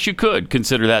you could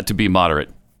consider that to be moderate.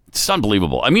 It's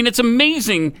unbelievable. I mean, it's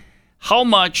amazing how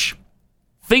much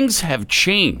things have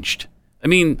changed. I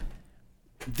mean,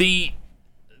 the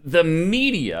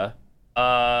media...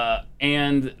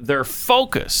 and their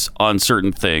focus on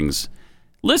certain things.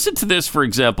 Listen to this, for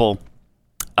example,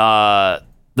 the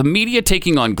media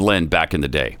taking on Glenn back in the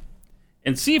day.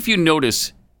 And see if you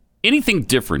notice anything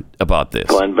different about this.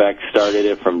 Glenn Beck started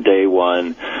it from day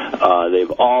one.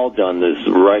 They've all done this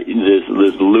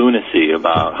this lunacy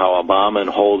about how Obama and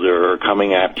Holder are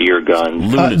coming after your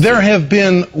guns. There have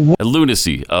been a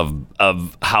lunacy of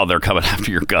how they're coming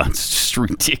after your guns. It's just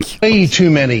ridiculous. Way too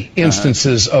many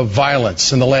instances of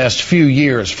violence in the last few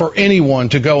years for anyone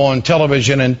to go on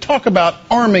television and talk about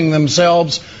arming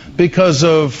themselves because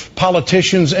of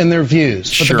politicians and their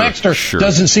views. But the Baxter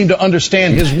doesn't seem to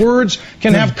understand his words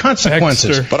can have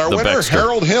consequences. But our winner,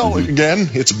 Harold Hill, again,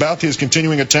 it's about his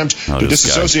continuing attempt to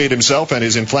disassociate himself and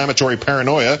his inflammatory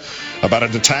paranoia about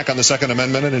an attack on the Second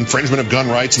Amendment and infringement of gun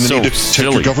rights and the need to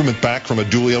take your government back from a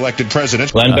duly elected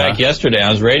president. Glenn Beck yesterday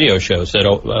on his radio show said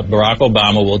Barack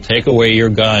Obama will take away your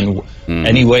gun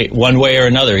anyway, one way or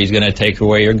another. He's going to take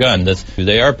away your gun.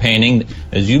 They are painting,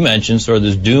 as you mentioned, sort of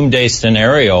this doomsday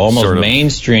scenario, almost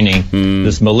mainstreaming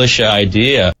this militia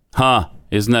idea.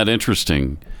 Isn't that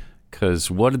interesting?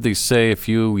 Because what did they say a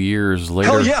few years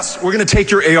later? Hell yes, we're going to take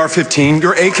your AR-15,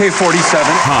 your AK-47.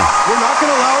 We're not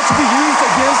going to allow it to be used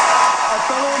against our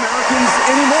fellow Americans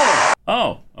anymore.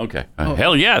 Oh, okay.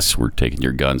 Hell yes, we're taking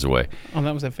your guns away. Oh,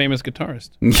 that was that famous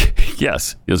guitarist.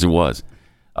 Yes, it was.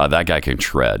 That guy can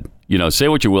shred. You know, say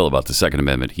what you will about the Second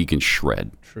Amendment, he can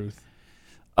shred. Truth.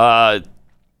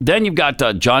 Then you've got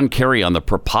John Kerry on the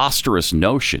preposterous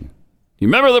notion. You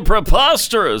remember the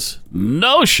preposterous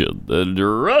notion that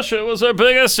Russia was our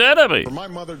biggest enemy? For my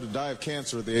mother to die of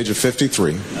cancer at the age of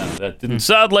 53. That didn't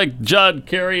sound like John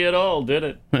Kerry at all, did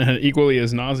it? Equally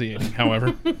as nauseating,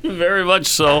 however. Very much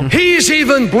so. He's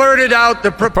even blurted out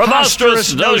the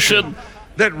preposterous notion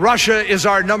that Russia is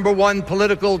our number one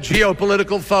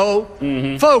geopolitical foe.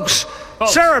 Folks,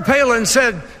 Sarah Palin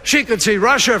said she could see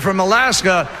Russia from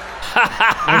Alaska.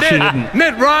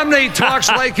 Mitt Romney talks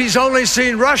like he's only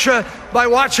seen Russia by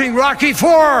watching Rocky IV.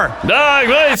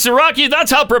 It's Rocky.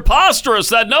 That's how preposterous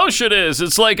that notion is.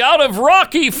 It's like out of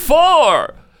Rocky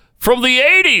IV from the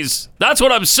 80s. That's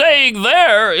what I'm saying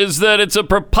there, is that it's a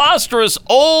preposterous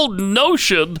old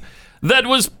notion that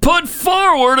was put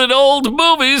forward in old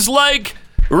movies like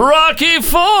Rocky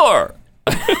IV.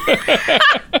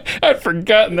 I'd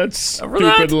forgotten that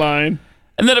stupid line.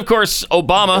 And then, of course,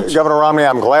 Obama. Governor Romney,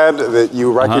 I'm glad that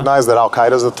you recognize that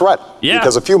Al-Qaeda is a threat. Yeah.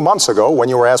 Because a few months ago, when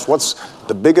you were asked what's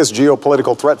the biggest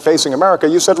geopolitical threat facing America,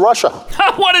 you said Russia.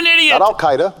 What an idiot. Not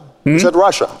Al-Qaeda. You said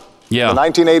Russia. Yeah. The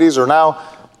 1980s are now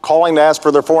calling to ask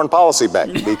for their foreign policy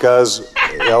back because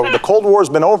the Cold War's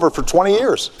been over for 20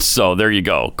 years. So there you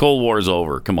go. Cold War's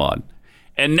over. Come on.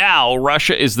 And now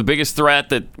Russia is the biggest threat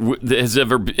that has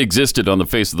ever existed on the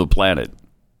face of the planet,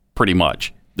 pretty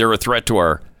much. They're a threat to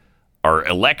our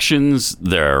elections.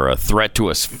 They're a threat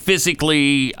to us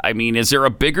physically. I mean, is there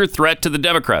a bigger threat to the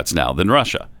Democrats now than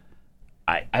Russia?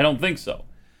 I don't think so.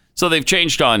 So they've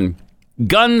changed on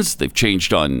guns. They've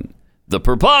changed on the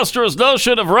preposterous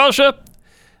notion of Russia.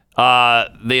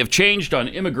 They have changed on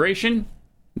immigration.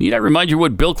 Need I remind you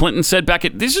what Bill Clinton said back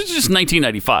at... This is just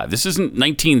 1995. This isn't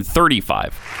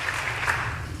 1935.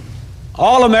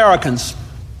 All Americans,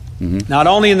 not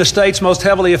only in the states most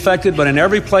heavily affected, but in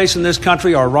every place in this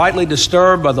country, are rightly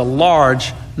disturbed by the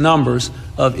large numbers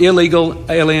of illegal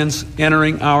aliens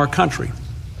entering our country.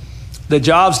 The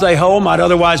jobs they hold might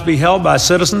otherwise be held by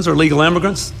citizens or legal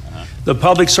immigrants. The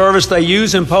public service they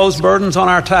use impose burdens on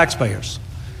our taxpayers.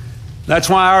 That's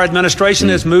why our administration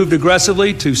has moved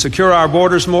aggressively to secure our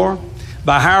borders more,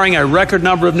 by hiring a record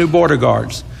number of new border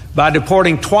guards, by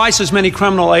deporting twice as many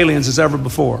criminal aliens as ever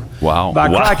before. Wow. By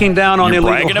cracking down on You're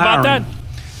illegal bragging about hiring.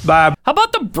 that? How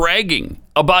about the bragging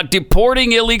about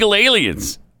deporting illegal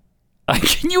aliens?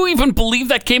 Can you even believe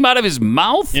that came out of his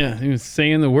mouth? Yeah, he was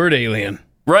saying the word alien.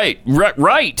 Right.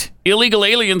 Illegal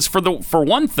aliens for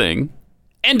one thing,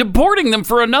 and deporting them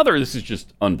for another. This is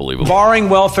just unbelievable. Barring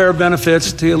welfare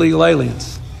benefits to illegal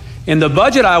aliens. In the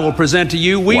budget I will present to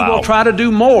you, we will try to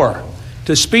do more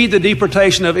to speed the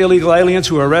deportation of illegal aliens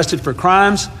who are arrested for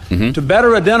crimes, to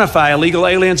better identify illegal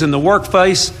aliens in the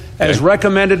workplace, as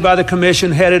recommended by the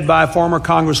commission headed by former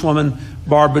Congresswoman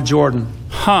Barbara Jordan.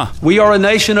 We are a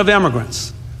nation of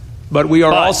immigrants, but we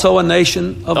are also a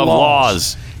nation of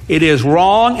laws. It is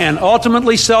wrong and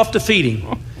ultimately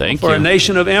self-defeating for a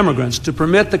nation of immigrants to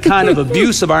permit the kind of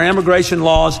abuse of our immigration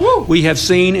laws we have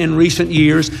seen in recent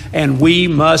years, and we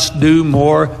must do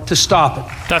more to stop it.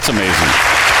 That's amazing.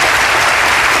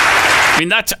 I mean,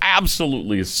 that's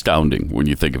absolutely astounding when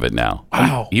you think of it now.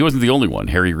 Wow. He wasn't the only one.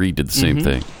 Harry Reid did the same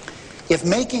thing. If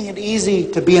making it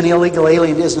easy to be an illegal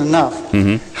alien isn't enough,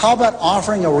 how about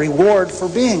offering a reward for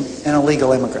being an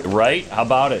illegal immigrant? Right? How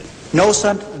about it? No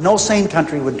sane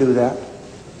country would do that,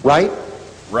 right?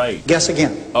 Right. Guess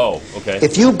again. Oh, okay.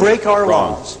 If you break our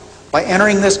laws by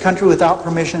entering this country without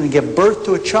permission and give birth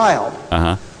to a child,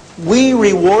 we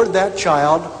reward that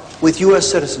child with U.S.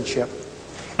 citizenship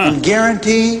and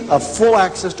guarantee of full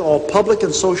access to all public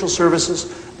and social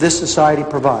services this society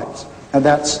provides. And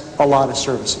that's a lot of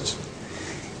services.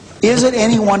 Is it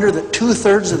any wonder that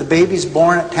 2/3 of the babies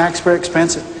born at taxpayer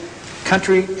expense at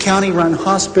county-run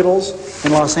hospitals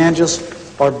in Los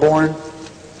Angeles are born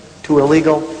to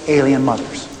illegal alien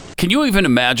mothers? Can you even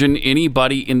imagine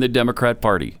anybody in the Democrat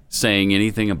Party saying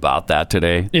anything about that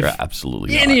today?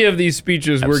 Absolutely not. Any of these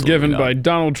speeches were given by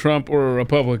Donald Trump or a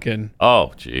Republican.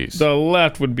 Oh, jeez. The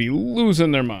left would be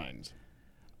losing their minds.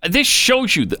 This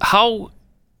shows you how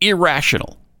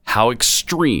irrational, how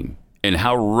extreme, and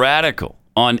how radical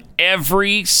on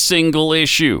every single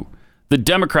issue the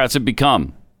Democrats have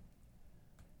become.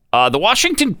 The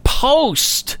Washington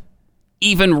Post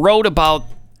even wrote about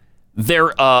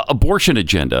their abortion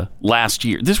agenda last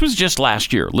year. This was just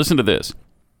last year. Listen to this.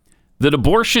 That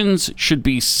abortions should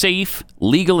be safe,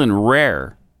 legal, and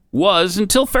rare was,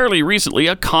 until fairly recently,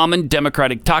 a common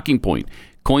Democratic talking point.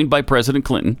 Coined by President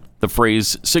Clinton, the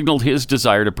phrase signaled his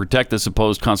desire to protect the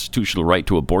supposed constitutional right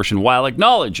to abortion while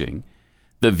acknowledging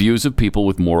the views of people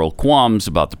with moral qualms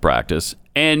about the practice,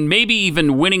 and maybe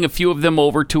even winning a few of them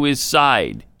over to his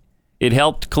side. It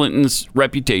helped Clinton's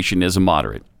reputation as a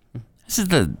moderate. This is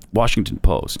the Washington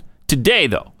Post. Today,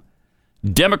 though,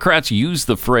 Democrats use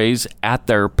the phrase at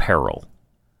their peril.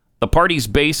 The party's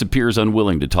base appears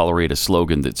unwilling to tolerate a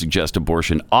slogan that suggests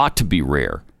abortion ought to be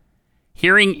rare,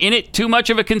 hearing in it too much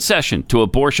of a concession to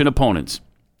abortion opponents.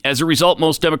 As a result,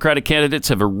 most Democratic candidates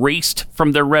have erased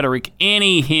from their rhetoric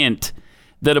any hint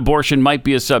that abortion might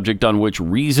be a subject on which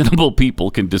reasonable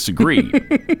people can disagree.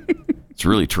 It's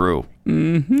really true.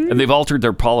 Mm-hmm. And they've altered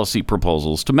their policy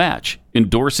proposals to match,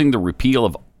 endorsing the repeal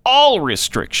of all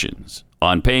restrictions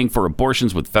on paying for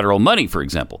abortions with federal money, for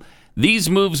example. These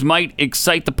moves might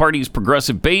excite the party's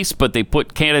progressive base, but they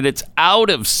put candidates out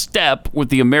of step with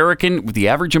the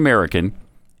average American,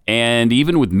 and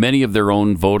even with many of their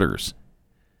own voters.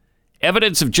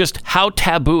 Evidence of just how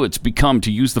taboo it's become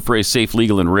to use the phrase safe,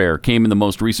 legal, and rare came in the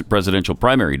most recent presidential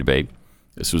primary debate.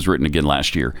 This was written again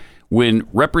last year, when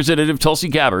Representative Tulsi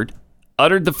Gabbard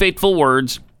uttered the fateful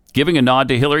words, giving a nod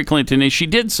to Hillary Clinton as she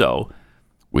did so,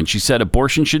 when she said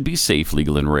abortion should be safe,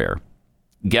 legal, and rare.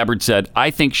 Gabbard said,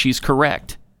 "I think she's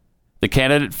correct. The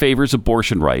candidate favors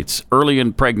abortion rights early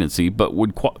in pregnancy, but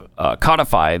would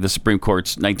codify the Supreme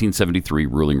Court's 1973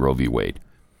 ruling Roe v. Wade.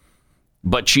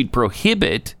 But she'd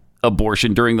prohibit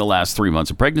abortion during the last 3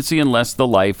 months of pregnancy unless the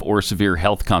life or severe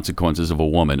health consequences of a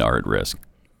woman are at risk."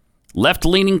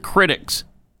 Left-leaning critics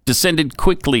descended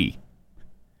quickly.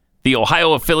 The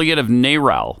Ohio affiliate of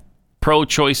NARAL,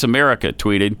 Pro-Choice America,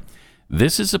 tweeted,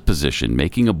 "This is a position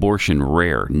making abortion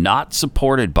rare, not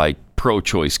supported by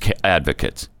pro-choice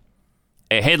advocates."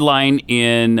 A headline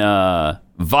in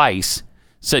Vice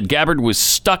said Gabbard was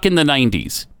stuck in the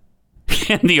 90s.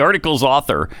 And the article's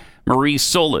author, Marie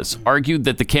Solis, argued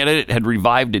that the candidate had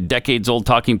revived a decades-old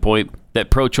talking point that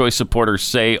pro-choice supporters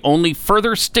say only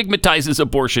further stigmatizes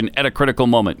abortion at a critical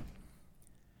moment.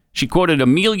 She quoted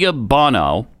Amelia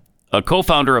Bono, a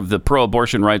co-founder of the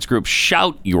pro-abortion rights group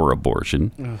Shout Your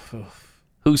Abortion,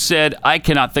 who said, "I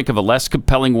cannot think of a less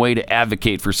compelling way to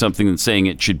advocate for something than saying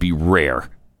it should be rare.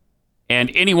 And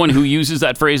anyone who uses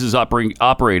that phrase is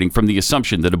operating from the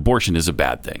assumption that abortion is a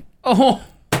bad thing." Oh.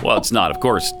 Well, it's not, of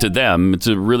course. To them, it's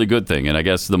a really good thing. And I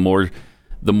guess the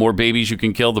more babies you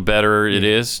can kill, the better it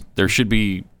is. There should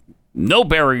be no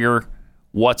barrier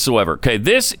whatsoever. Okay,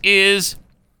 this is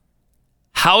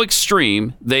how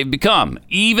extreme they've become.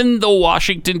 Even the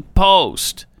Washington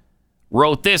Post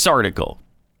wrote this article.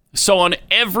 So on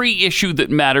every issue that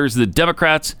matters, the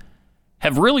Democrats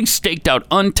have really staked out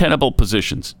untenable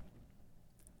positions.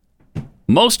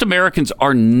 Most Americans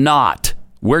are not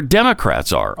where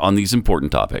Democrats are on these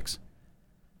important topics.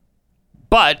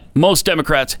 But most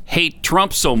Democrats hate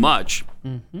Trump so much,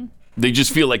 they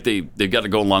just feel like they've got to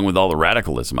go along with all the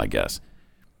radicalism, I guess.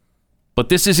 But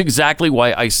this is exactly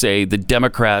why I say the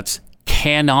Democrats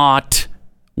cannot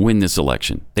win this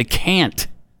election. They can't.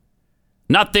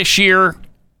 Not this year,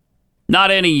 not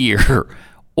any year,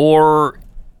 or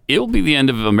it'll be the end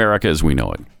of America as we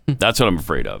know it. That's what I'm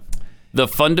afraid of. The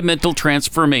fundamental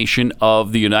transformation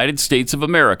of the United States of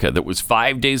America that was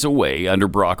 5 days away under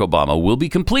Barack Obama will be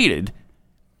completed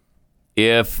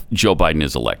if Joe Biden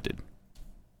is elected.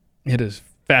 It is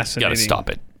fascinating. Got to stop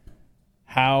it.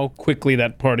 How quickly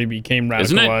that party became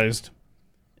radicalized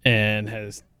and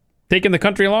has taken the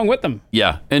country along with them.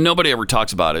 Yeah, and nobody ever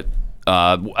talks about it,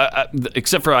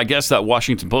 except for, I guess, that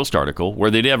Washington Post article where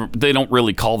they don't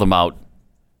really call them out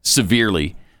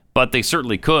severely, but they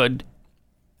certainly could.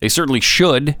 They certainly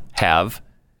should have,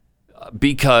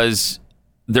 because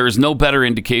there is no better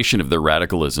indication of their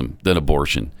radicalism than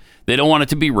abortion. They don't want it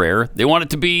to be rare. They want it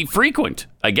to be frequent,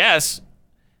 I guess.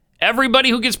 Everybody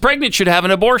who gets pregnant should have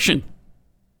an abortion.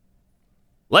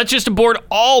 Let's just abort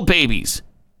all babies.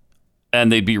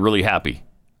 And they'd be really happy.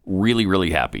 Really,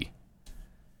 really happy.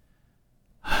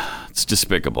 It's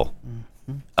despicable.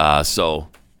 So,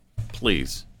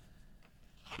 please,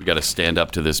 we got to stand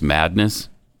up to this madness.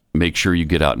 Make sure you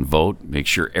get out and vote. Make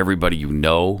sure everybody you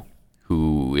know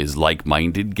who is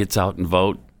like-minded gets out and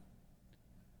vote.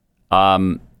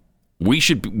 We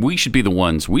should be the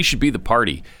ones. We should be the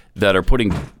party that are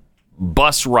putting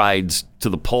bus rides to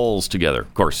the polls together.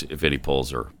 Of course, if any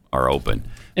polls are open.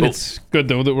 And it's good,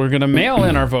 though, that we're going to mail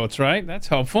in our votes, right? That's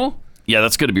helpful. Yeah,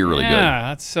 that's going to be really good.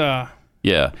 Yeah, that's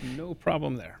no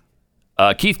problem there.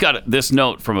 Keith got this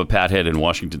note from a pathead in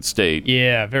Washington State.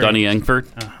 Yeah, very Donnie Engford.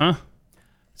 Uh-huh.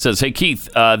 Says, hey, Keith,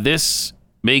 this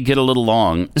may get a little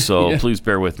long, so please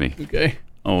bear with me. Okay.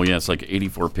 Oh, yeah, it's like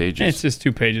 84 pages. It's just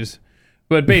 2 pages.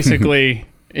 But basically,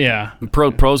 yeah.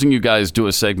 Proposing you guys do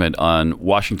a segment on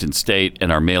Washington State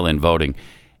and our mail-in voting.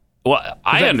 Well,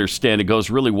 I understand it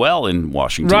goes really well in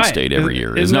Washington State every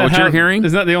year. Isn't that what you're hearing?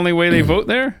 Isn't that the only way they vote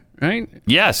there, right?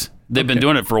 Yes. They've been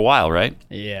doing it for a while, right?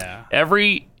 Yeah.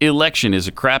 Every election is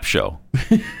a crap show.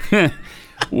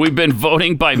 We've been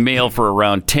voting by mail for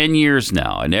around 10 years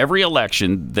now. And every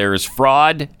election, there's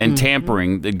fraud and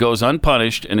tampering that goes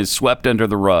unpunished and is swept under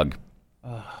the rug.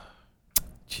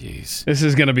 Jeez. This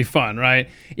is going to be fun, right?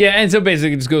 Yeah, and so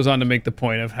basically it just goes on to make the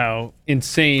point of how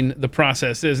insane the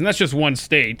process is. And that's just one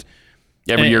state.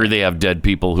 Every year they have dead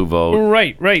people who vote.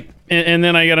 Right. And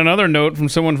then I got another note from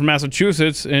someone from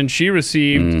Massachusetts, and she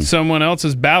received someone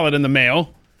else's ballot in the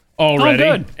mail already.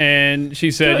 Oh, good. And she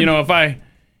said,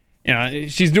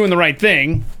 she's doing the right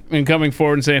thing and coming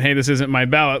forward and saying, hey, this isn't my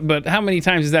ballot. But how many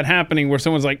times is that happening where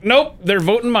someone's like, nope, they're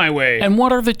voting my way? And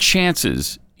what are the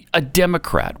chances a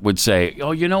Democrat would say,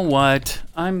 oh, you know what?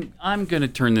 I'm going to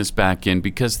turn this back in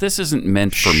because this isn't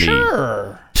meant for me.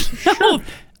 Sure.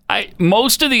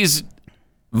 Most of these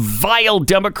vile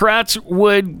Democrats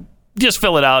would just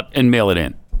fill it out and mail it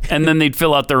in. And then they'd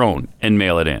fill out their own and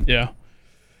mail it in. Yeah.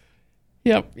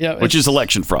 Yep. Which is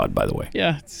election fraud, by the way.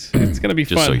 Yeah, it's going to be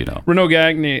fun. Just so you know. Renaud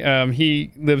Gagne,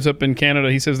 he lives up in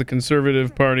Canada. He says the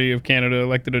Conservative Party of Canada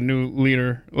elected a new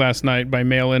leader last night by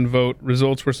mail-in vote.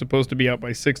 Results were supposed to be out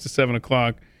by 6 to 7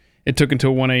 o'clock. It took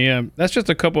until 1 a.m. That's just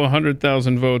a couple of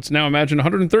 100,000 votes. Now imagine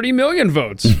 130 million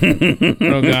votes.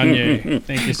 Renaud Gagne,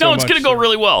 thank you so much. No, it's going to go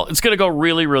really well. It's going to go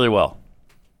really, really well.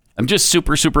 I'm just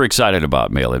super, super excited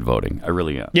about mail-in voting. I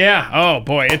really am. Yeah. Oh,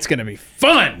 boy, it's going to be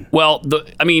fun. Well,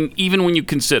 even when you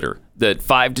consider that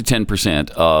 5 to 10%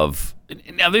 of...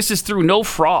 Now, this is through no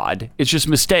fraud. It's just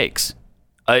mistakes.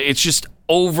 It's just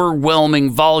overwhelming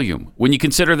volume. When you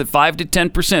consider that 5 to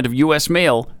 10% of U.S.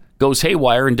 mail goes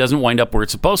haywire and doesn't wind up where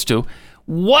it's supposed to,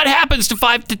 what happens to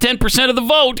 5 to 10% of the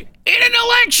vote in an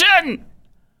election?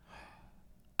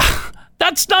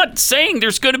 That's not saying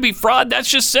there's going to be fraud. That's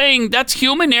just saying that's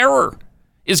human error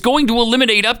is going to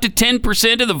eliminate up to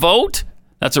 10% of the vote.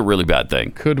 That's a really bad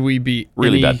thing. Could we be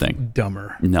really bad thing?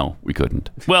 Dumber? No, we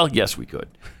couldn't. Well, yes, we could.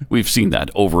 We've seen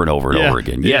that over and over and over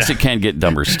again. Yes, it can get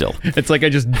dumber still. It's like I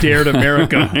just dared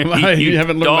America. You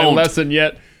haven't learned my lesson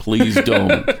yet. Please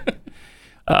don't.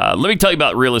 Let me tell you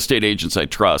about Real Estate Agents I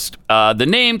Trust. The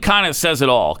name kind of says it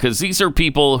all because these are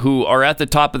people who are at the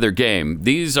top of their game.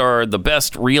 These are the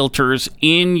best realtors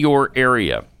in your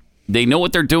area. They know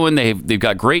what they're doing. They've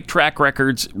got great track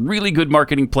records, really good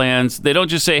marketing plans. They don't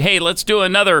just say, hey, let's do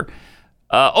another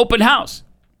open house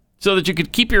so that you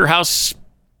could keep your house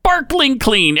sparkling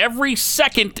clean every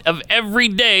second of every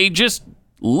day, just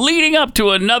leading up to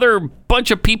another bunch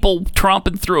of people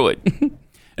tromping through it.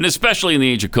 And especially in the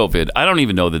age of COVID, I don't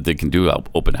even know that they can do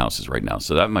open houses right now.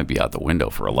 So that might be out the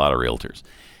window for a lot of realtors.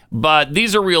 But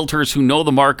these are realtors who know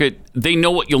the market. They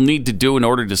know what you'll need to do in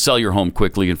order to sell your home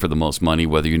quickly and for the most money,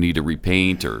 whether you need to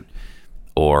repaint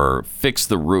or fix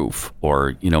the roof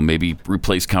or, maybe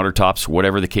replace countertops,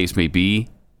 whatever the case may be.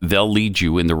 They'll lead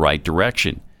you in the right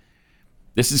direction.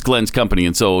 This is Glenn's company,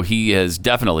 and so he has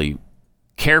definitely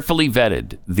carefully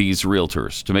vetted these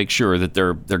realtors to make sure that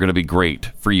they're going to be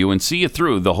great for you and see you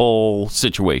through the whole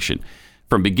situation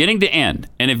from beginning to end.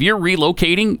 And if you're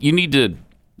relocating, you need to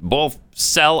both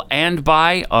sell and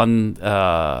buy on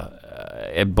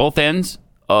at both ends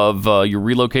of your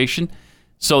relocation.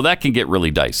 So that can get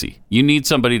really dicey. You need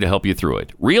somebody to help you through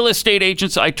it.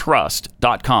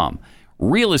 RealestateAgentsITrust.com.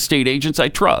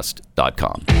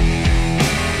 RealestateAgentsITrust.com.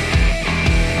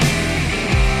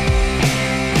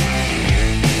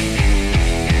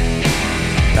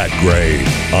 Pat Gray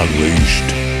Unleashed.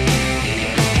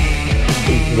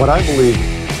 What I believe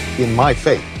in my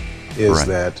faith is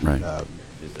that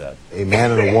a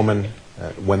man and a woman,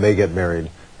 when they get married,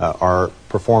 are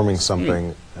performing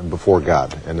something before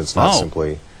God, and it's not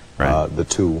simply the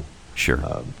two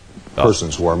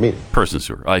persons who are meeting. Persons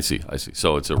who are. I see.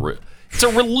 So it's a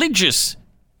religious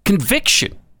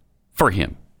conviction for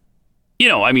him. You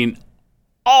know, I mean,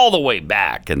 all the way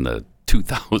back in the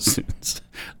 2000s,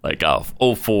 like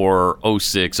 04,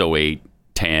 06, 08,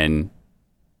 10,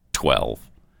 12.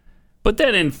 But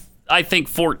then in, I think,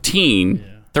 13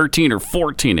 or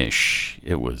 14-ish,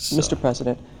 it was... Mr.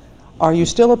 President, are you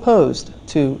still opposed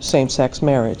to same-sex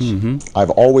marriage? Mm-hmm.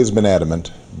 I've always been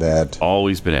adamant that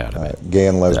gay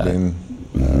and lesbian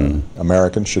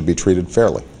Americans should be treated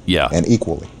fairly and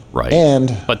equally. Right.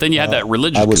 But then you had that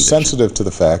religious I was conviction. sensitive to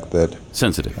the fact that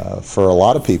for a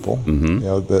lot of people, you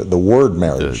know, the word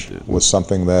marriage was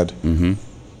something that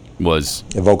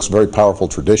evokes very powerful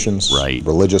traditions,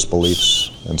 religious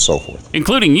beliefs, and so forth.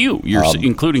 Including you.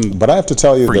 Including But I have to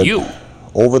tell you that you.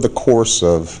 Over the course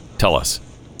of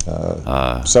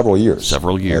several years,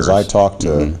 as I talked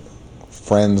to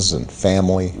friends and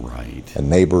family and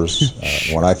neighbors,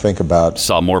 when I think about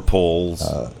saw more polls,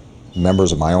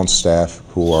 members of my own staff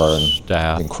who are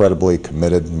in incredibly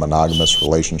committed monogamous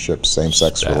relationships,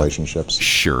 same-sex relationships,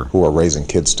 who are raising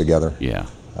kids together.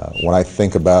 When I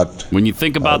think about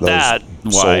that,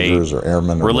 soldiers or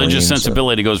airmen, or religious Marines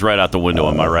sensibility goes right out the window.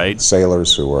 Am I right?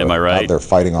 Sailors who are out there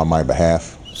fighting on my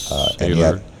behalf, and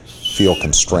yet feel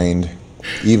constrained,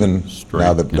 even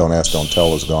now that Don't Ask, Don't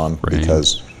Tell is gone,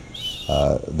 because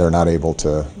they're not able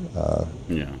to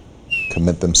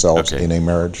commit themselves in a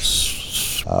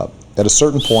marriage. At a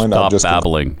certain point, Stop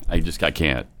babbling. I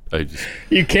can't.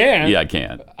 You can? Yeah, I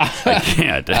can't. I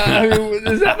can't.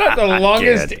 Is that not the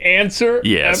longest answer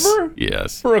ever?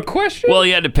 Yes. For a question? Well,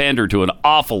 you had to pander to an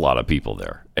awful lot of people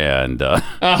there. And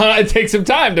it takes some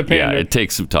time to pander. Yeah, it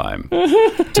takes some time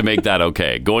to make that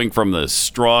okay. Going from the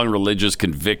strong religious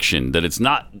conviction that it's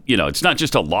not, it's not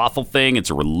just a lawful thing, it's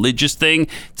a religious thing,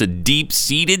 it's a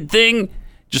deep-seated thing.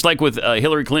 Just like with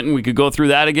Hillary Clinton, we could go through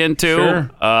that again, too.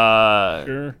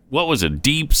 Sure. What was a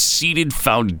deep-seated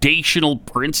foundational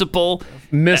principle?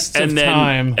 Mists of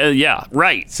time. Yeah,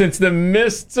 right. Since the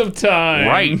mists of time.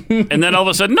 Right. And then all of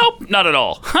a sudden, nope, not at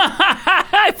all.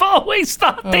 I've always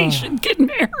thought they should get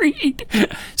married.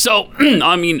 So,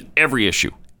 I mean, every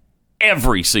issue,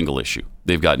 every single issue,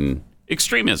 they've gotten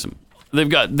extremism.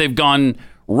 They've gone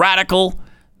radical.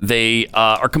 They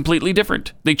are completely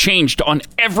different. They changed on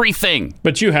everything.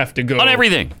 But you have to go on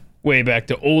everything way back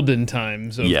to olden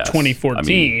times of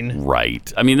 2014.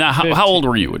 Right. I mean, how old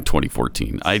were you in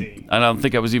 2014? I don't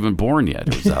think I was even born yet.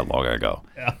 It was that long ago.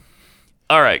 Yeah.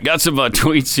 All right. Got some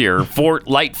tweets here. Fort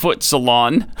Lightfoot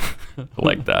Salon. I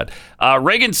like that.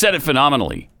 Reagan said it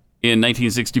phenomenally in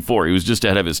 1964. He was just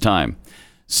ahead of his time.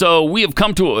 So we have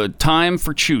come to a time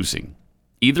for choosing.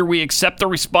 Either we accept the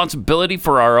responsibility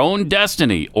for our own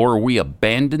destiny or we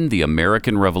abandon the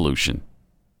American Revolution.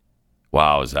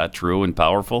 Wow, is that true and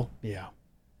powerful? Yeah.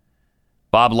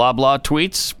 Bob Loblaw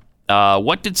tweets,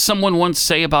 what did someone once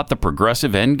say about the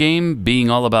progressive endgame being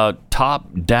all about top,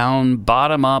 down,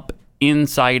 bottom up,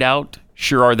 inside out?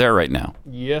 Sure are there right now.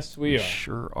 Yes, we are.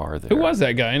 Sure are there. Who was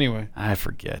that guy anyway? I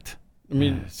forget. I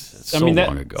mean, it's so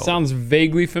long ago. Sounds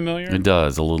vaguely familiar. It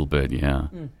does, a little bit, yeah.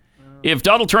 If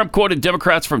Donald Trump quoted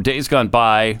Democrats from days gone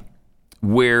by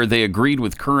where they agreed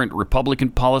with current Republican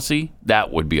policy,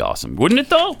 that would be awesome. Wouldn't it,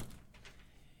 though?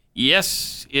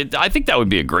 Yes, I think that would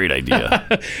be a great idea.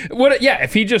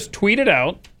 If he just tweeted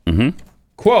out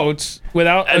quotes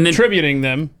without attributing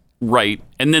them. Right.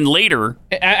 And then later...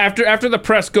 After the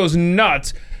press goes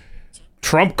nuts,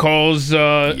 Trump calls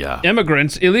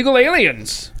immigrants illegal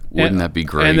aliens. Wouldn't that be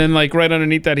great? And then right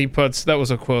underneath that he puts, that was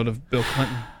a quote of Bill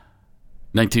Clinton.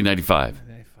 1995.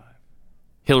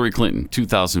 Hillary Clinton,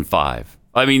 2005.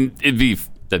 I mean,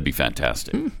 that'd be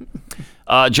fantastic.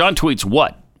 John tweets,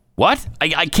 what? What?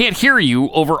 I can't hear you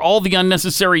over all the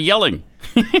unnecessary yelling.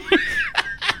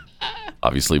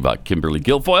 Obviously about Kimberly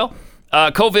Guilfoyle.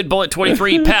 COVID Bullet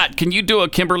 23. Pat, can you do a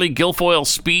Kimberly Guilfoyle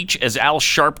speech as Al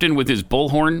Sharpton with his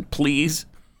bullhorn, please?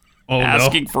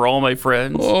 Asking for all my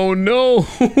friends. Oh, no.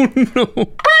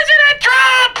 President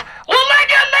Trump will let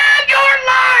you live your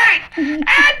life and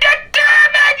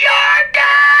determine your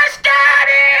destiny.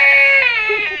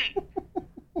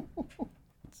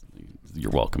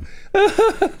 You're welcome. Because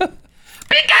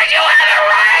you have a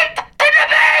right to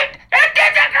debate and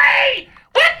disagree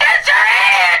with this or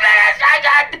any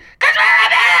administration, because we're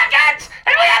Americans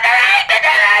and we have the right to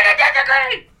debate and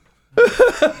disagree.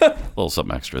 A little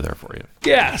something extra there for you.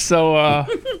 Yeah, so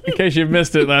in case you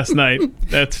missed it last night,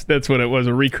 that's what it was,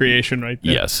 a recreation right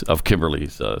there. Yes, of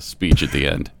Kimberly's speech at the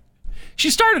end. She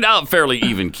started out fairly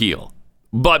even keel,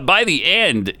 but by the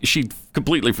end, she'd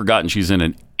completely forgotten she's in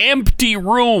an empty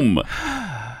room.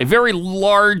 A very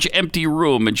large, empty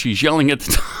room, and she's yelling at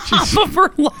the top of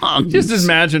her lungs. Just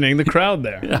imagining the crowd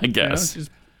there. I guess.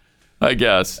 I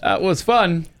guess. That was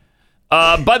fun.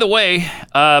 By the way,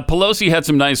 Pelosi had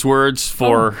some nice words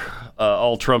for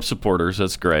all Trump supporters.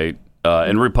 That's great.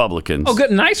 And Republicans. Oh, good.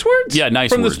 Nice words? Yeah,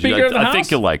 nice From words. the Speaker of the House? I think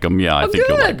you'll like them. Yeah, I think good.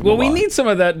 you'll like them. Well, we need some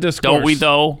of that discourse. Don't we,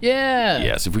 though? Yeah.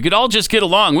 Yes, if we could all just get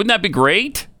along, wouldn't that be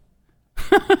great?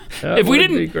 That would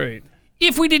be great.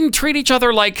 If we didn't treat each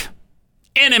other like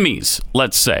enemies,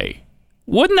 let's say,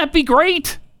 wouldn't that be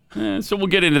great? So we'll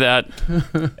get into that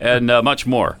and much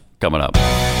more coming up.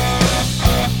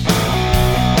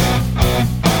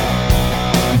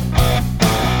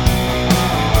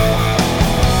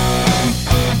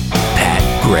 Pat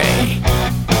Gray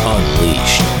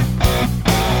Unleashed.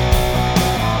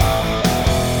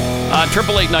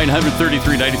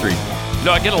 888-900-3393. You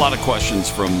know, I get a lot of questions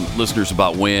from listeners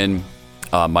about when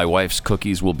my wife's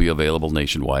cookies will be available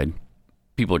nationwide.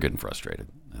 People are getting frustrated.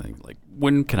 I think, like,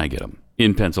 when can I get them?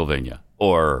 In Pennsylvania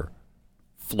or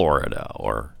Florida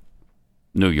or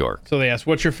New York. So they ask,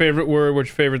 what's your favorite word? What's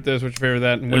your favorite this? What's your favorite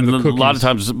that? And when And the a cookies? lot of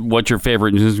times, what's your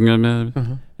favorite?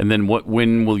 And then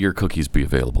when will your cookies be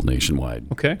available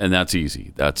nationwide? Okay. And that's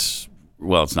easy. It's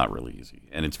not really easy.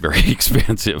 And it's very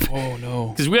expensive. Oh, no.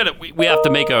 Because we have to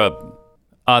make a...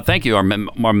 thank you.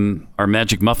 Our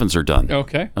magic muffins are done.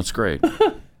 Okay. That's great.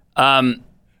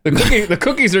 The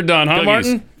cookies are done, huh, Cookies.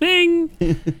 Martin? Bing.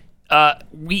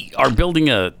 We are building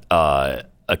a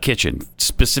kitchen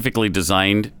specifically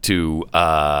designed to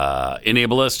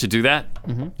enable us to do that.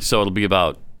 So it'll be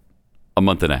about a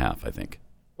month and a half, I think.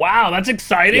 Wow, that's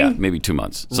exciting. Yeah, maybe 2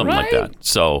 months, something like Right? that.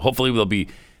 So hopefully they'll be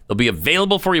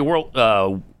available for you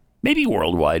maybe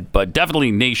worldwide, but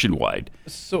definitely nationwide.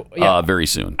 So yeah, very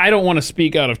soon. I don't want to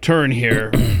speak out of turn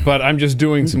here, but I'm just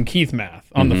doing some Keith math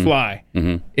on the fly.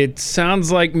 It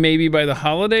sounds like maybe by the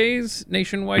holidays,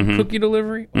 nationwide cookie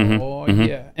delivery. Oh,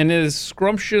 yeah. And it is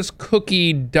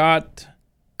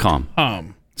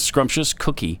scrumptiouscookie.com. Scrumptious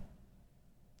Cookie.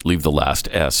 Leave the last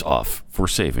S off for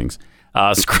savings.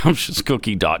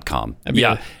 Scrumptiouscookie.com.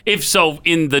 Yeah. If so,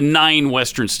 in the 9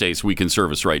 Western states we can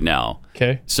service right now.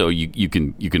 Okay. So you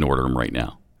can order them right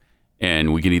now.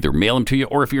 And we can either mail them to you,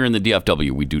 or if you're in the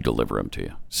DFW, we do deliver them to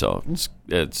you. So it's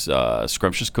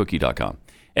scrumptiouscookie.com.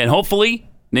 And hopefully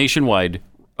nationwide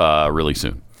really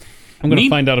soon. I'm going to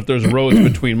find out if there's roads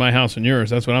between my house and yours.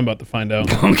 That's what I'm about to find out.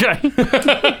 Okay.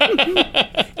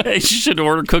 Hey, you should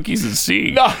order cookies and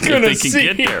see Not if gonna they can see.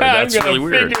 get there. Yeah, That's I'm gonna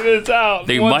really weird. figure this out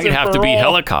They once might and have for to be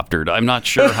all. helicoptered. I'm not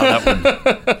sure how that would.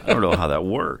 I don't know how that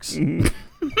works.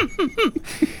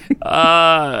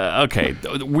 Okay,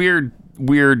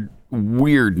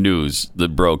 weird news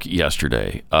that broke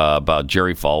yesterday about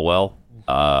Jerry Falwell.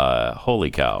 Holy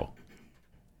cow!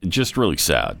 Just really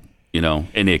sad,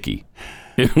 and icky.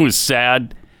 It was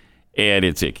sad, and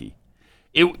it's icky.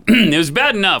 It was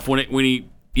bad enough when he.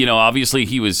 Obviously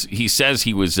he says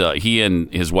he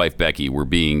and his wife Becky were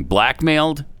being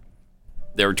blackmailed.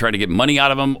 They were trying to get money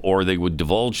out of him, or they would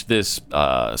divulge this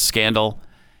scandal.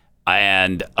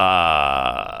 And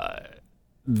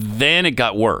then it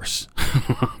got worse.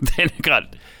 then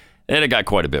it got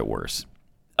quite a bit worse.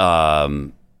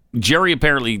 Jerry,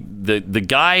 apparently, the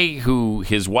guy who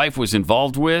his wife was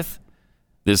involved with,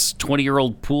 this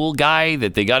 20-year-old pool guy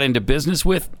that they got into business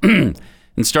with,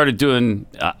 and started doing,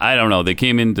 I don't know, they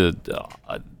came into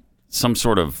some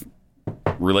sort of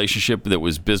relationship that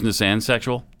was business and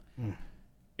sexual.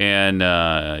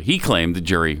 And he claimed that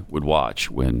Jerry would watch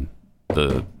when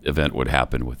the event would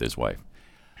happen with his wife.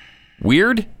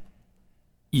 Weird?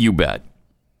 You bet.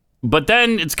 But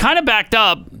then it's kind of backed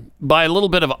up by a little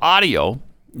bit of audio.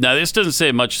 Now, this doesn't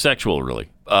say much sexual, really.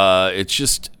 It's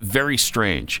just very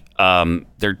strange.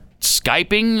 They're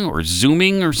Skyping or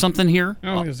Zooming or something here.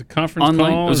 Oh, it was a conference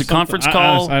online. call. It was or a conference something.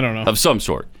 call I don't know. of some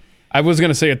sort. I was going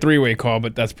to say a 3-way call,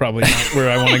 but that's probably not where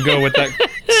I want to go with that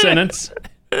sentence.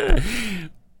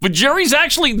 But Jerry's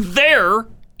actually there,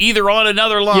 either on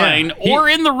another line or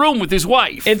in the room with his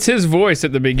wife. It's his voice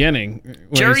at the beginning.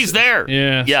 Jerry's there.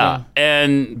 Yeah. Yeah. So.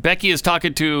 And Becky is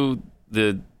talking to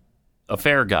the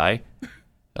affair guy.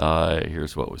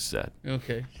 Here's what was said.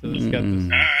 Okay. So let's get this. John's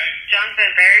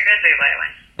been very busy lately.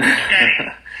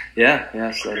 Yeah,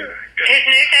 so. His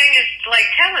new thing is like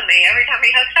telling me every time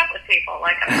he hooks up with people,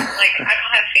 like I don't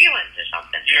have feelings or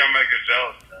something. You're gonna make us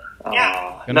jealous.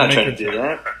 Yeah. I'm not trying to do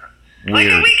that. Like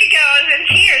a week ago, I was in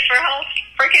tears for a whole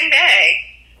freaking day.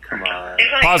 Come on.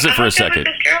 Like, Pause it for I a hooked up with second.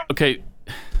 this girl. Okay.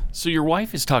 So your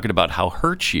wife is talking about how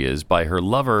hurt she is by her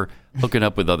lover hooking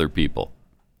up with other people.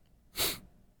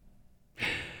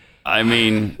 I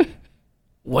mean,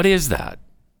 what is that?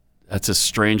 That's a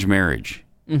strange marriage.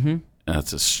 Mm-hmm.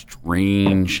 That's a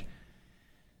strange,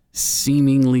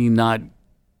 seemingly not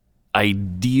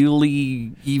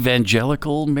ideally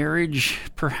evangelical marriage,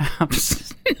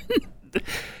 perhaps,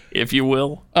 if you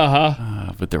will.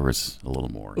 But there was a little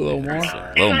more. A little more? He's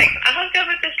like, I hooked up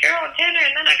with this girl on Tinder,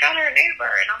 and then I got her an Uber,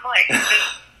 and I'm like, just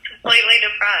completely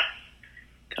depressed.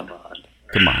 Come on.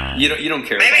 Come on. You don't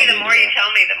care. Maybe about the more you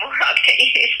tell me, the more I'll get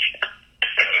used to.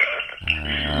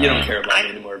 You don't care about me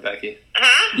anymore, Becky.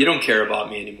 Huh? You don't care about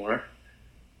me anymore.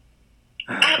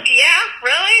 Yeah,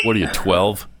 really? What are you,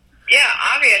 12? Yeah,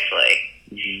 obviously.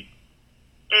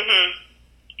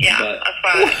 Yeah, But that's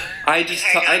why. I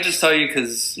just tell you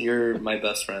because you're my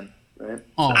best friend, right?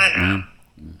 I know.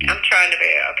 I'm trying to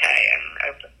be okay and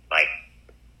like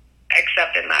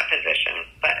accepting that position,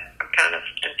 but I'm kind of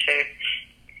into.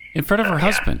 In front of her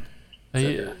husband.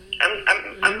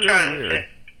 I'm trying to.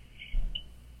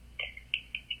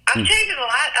 I've changed a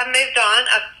lot. I've moved on.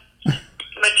 I've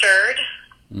matured.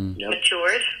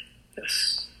 Matured.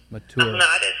 Yes. I'm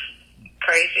not as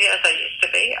crazy as I used to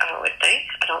be. I would think.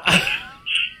 I don't think.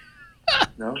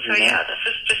 No. So yeah, this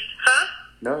is just,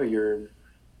 No, you're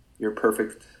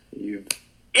perfect.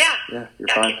 Yeah, you're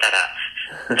fine. Keep that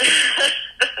up.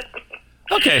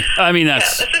 Okay, I mean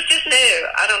that's. Yeah, this is just new.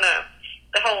 I don't know.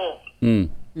 The whole. I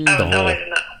was always,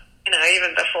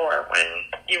 even before when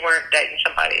you weren't dating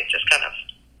somebody, it just kind of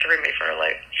threw me for a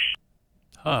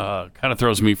loop. Kind of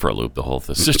throws me for a loop, the whole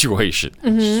situation.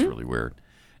 It's just really weird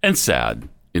and sad.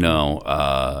 Jerry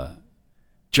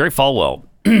Falwell,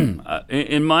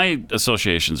 in my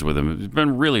associations with him, has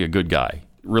been really a good guy,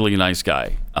 really a nice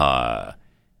guy.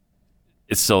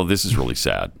 So this is really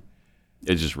sad.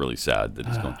 It's just really sad that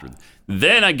he's going through.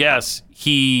 Then I guess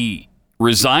he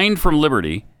resigned from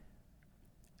Liberty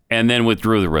and then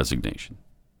withdrew the resignation.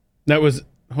 That was,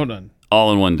 hold on.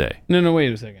 All in one day. No,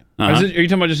 wait a second. Are you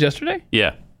talking about just yesterday?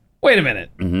 Yeah. Wait a minute.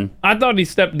 I thought he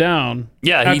stepped down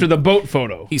after the boat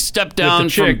photo. He stepped down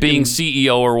from being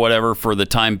CEO or whatever for the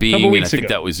time being. Couple weeks I think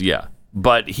ago. that was,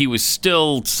 but he was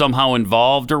still somehow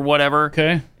involved or whatever.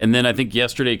 Okay. And then I think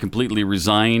yesterday completely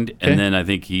resigned, and then I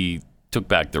think he took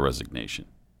back the resignation.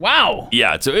 Wow.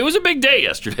 Yeah, so it was a big day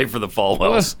yesterday for the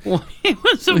Falwells.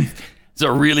 It's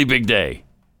a really big day.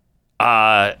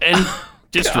 And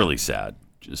just really sad.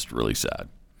 Just really sad.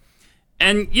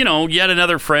 And, yet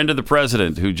another friend of the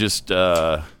president who just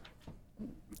kind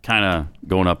of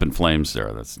going up in flames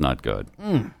there. That's not good.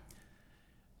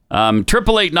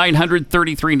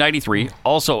 888-900-3393.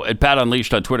 Also at Pat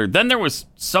Unleashed on Twitter. Then there was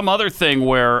some other thing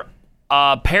where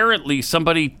apparently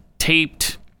somebody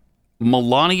taped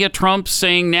Melania Trump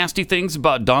saying nasty things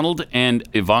about Donald and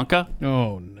Ivanka.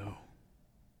 Oh, no.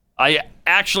 I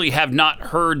actually have not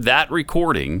heard that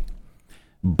recording,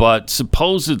 but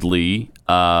supposedly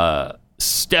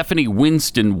Stephanie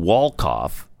Winston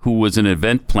Wolkoff, who was an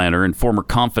event planner and former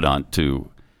confidant to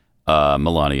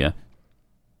Melania,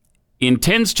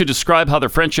 intends to describe how their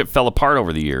friendship fell apart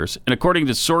over the years. And according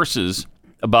to sources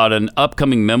about an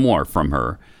upcoming memoir from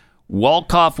her,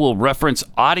 Wolkoff will reference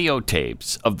audio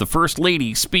tapes of the First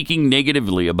Lady speaking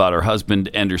negatively about her husband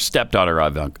and her stepdaughter,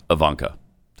 Ivanka.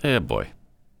 Hey, boy.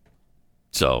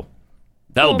 So,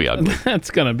 that'll be ugly. That's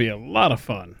going to be a lot of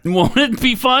fun. Won't it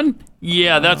be fun?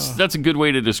 Yeah, that's a good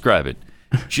way to describe it.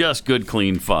 Just good,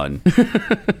 clean fun.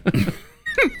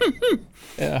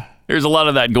 Yeah. There's a lot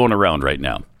of that going around right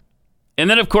now. And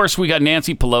then, of course, we got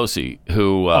Nancy Pelosi,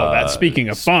 who... that's speaking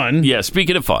of fun. Yeah,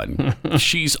 speaking of fun.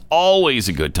 She's always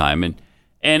a good time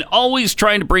and always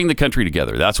trying to bring the country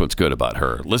together. That's what's good about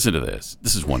her. Listen to this.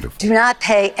 This is wonderful. Do not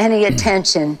pay any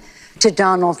attention to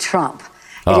Donald Trump.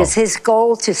 It is his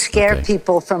goal to scare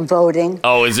people from voting.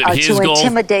 Oh, is it his to goal?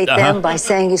 Intimidate them by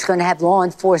saying he's going to have law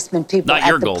enforcement people Not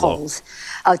your at the goal, polls.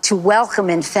 To welcome,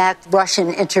 in fact,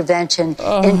 Russian intervention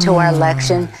into our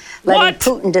election, letting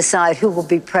Putin decide who will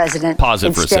be president. Pause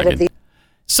it for a instead second. of the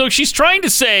So she's trying to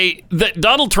say that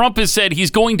Donald Trump has said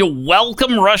he's going to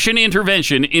welcome Russian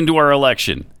intervention into our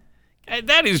election.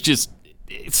 That is just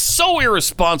it's so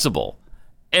irresponsible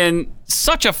and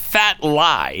such a fat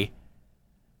lie.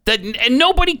 And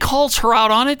nobody calls her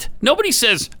out on it. Nobody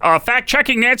says,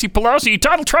 fact-checking Nancy Pelosi,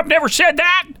 Donald Trump never said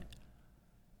that.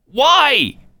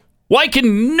 Why? Why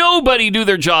can nobody do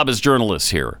their job as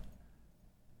journalists here?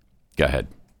 Go ahead.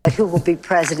 Who will be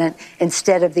president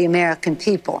instead of the American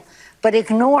people. But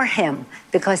ignore him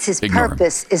because his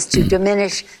purpose is to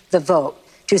diminish the vote,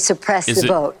 to suppress the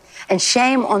vote. And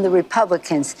shame on the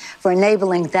Republicans for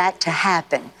enabling that to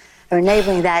happen. are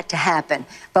enabling that to happen.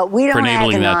 But we don't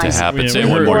enabling that to agonize. happen. Say We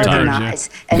it one more time. organize.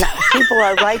 And people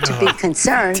are right to be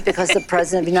concerned because the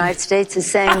President of the United States is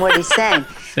saying what he's saying.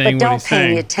 But don't pay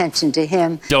any attention to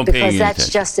him because that's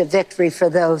just a victory for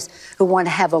those who want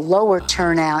to have a lower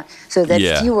turnout so that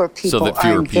fewer people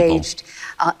are engaged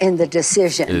in the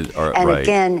decision.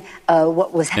 Again,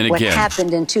 what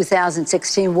happened in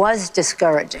 2016 was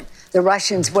discouraging. The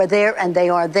Russians were there, and they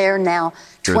are there now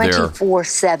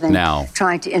 24/7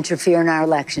 trying to interfere in our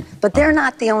election. But they're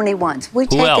not the only ones. We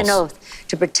take an oath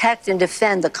to protect and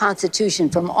defend the Constitution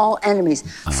from all enemies,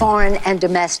 foreign and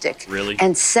domestic. Really?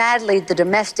 And sadly, the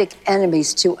domestic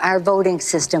enemies to our voting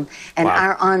system and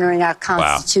our honoring our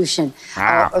Constitution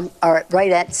are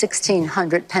right at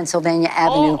 1600 Pennsylvania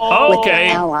Avenue with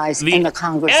their allies in the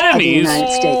Congress of the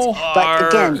United States. But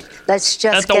again, let's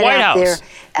just get out there,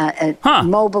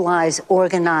 mobilize,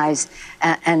 organize,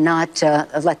 and not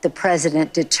let the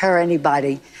president deter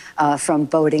anybody from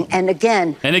voting. And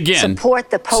again, support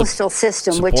the postal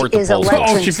system, which is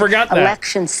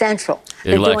election central.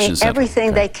 They're doing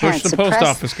everything they can. Push the post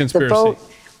office conspiracy.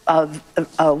 The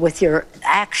vote with your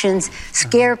actions,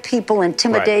 scare people,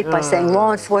 intimidate by saying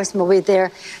law enforcement will be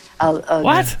there.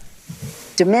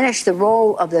 Diminish the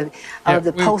role of the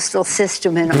postal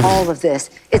system in all of this.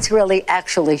 It's really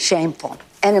actually shameful.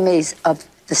 Enemies of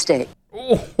the state.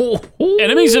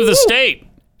 Enemies of the state.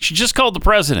 She just called the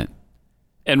president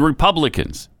and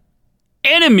Republicans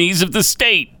enemies of the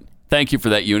state. Thank you for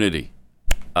that unity.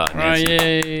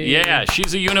 Yeah,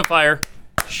 she's a unifier.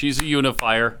 She's a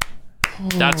unifier.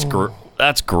 That's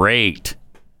great.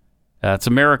 That's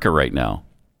America right now.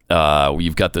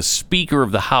 You've got the Speaker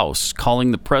of the House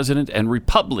calling the president and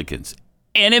Republicans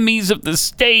enemies of the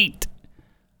state.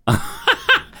 I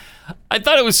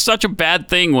thought it was such a bad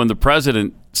thing when the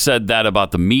president said that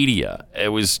about the media. It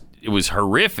was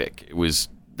horrific.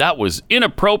 That was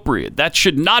inappropriate. That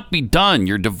should not be done.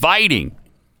 You're dividing.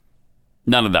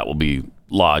 None of that will be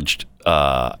lodged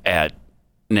at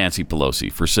Nancy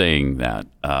Pelosi for saying that.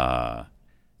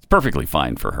 It's perfectly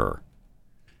fine for her.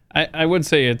 I would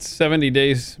say it's 70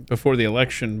 days before the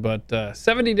election, but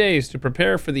 70 days to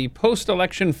prepare for the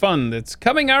post-election fund that's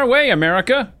coming our way,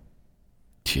 America.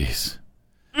 Jeez.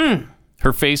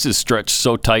 Her face is stretched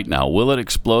so tight now. Will it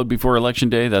explode before Election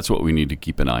Day? That's what we need to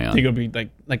keep an eye on. I think it'll be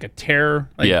like a tear.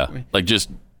 Like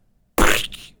just...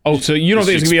 Oh, so you don't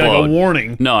think it's going to be like a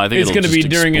warning? No, I think it's going to be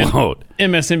during an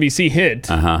MSNBC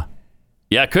hit. Uh-huh.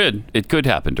 Yeah, it could. It could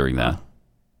happen during that.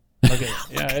 Okay.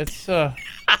 Yeah, it's...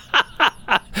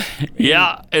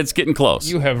 yeah, it's getting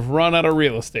close. You have run out of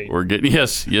real estate. We're getting...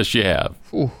 Yes, you have.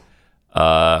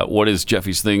 What is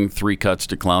Jeffy's thing? 3 cuts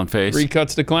to clown face? 3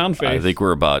 cuts to clown face. I think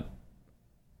we're about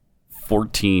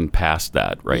 14 past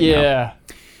that right now. Yeah.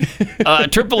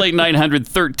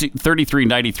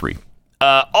 888-900-3393.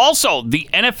 Also, the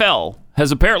NFL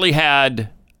has apparently had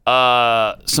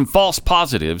some false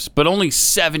positives, but only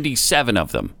 77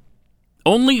 of them.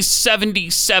 Only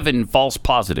 77 false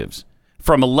positives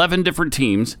from 11 different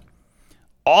teams,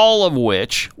 all of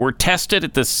which were tested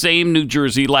at the same New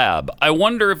Jersey lab. I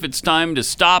wonder if it's time to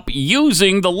stop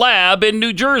using the lab in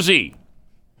New Jersey.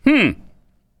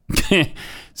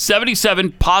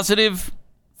 77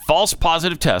 false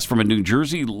positive tests from a New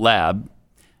Jersey lab.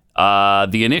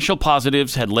 The initial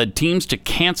positives had led teams to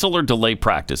cancel or delay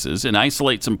practices and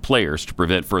isolate some players to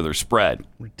prevent further spread.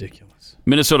 Ridiculous.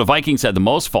 Minnesota Vikings had the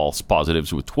most false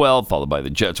positives with 12, followed by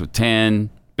the Jets with 10.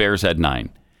 Bears had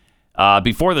 9.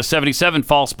 Before the 77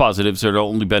 false positives, there had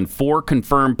only been 4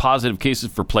 confirmed positive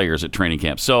cases for players at training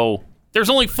camp. So there's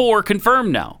only 4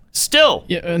 confirmed now. Still,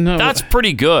 that's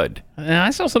pretty good. I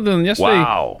saw something yesterday.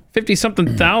 Wow.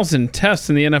 50-something thousand tests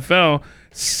in the NFL,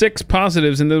 6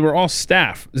 positives, and they were all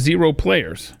staff, 0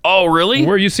 players. Oh, really?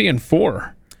 Where are you seeing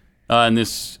 4? In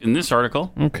this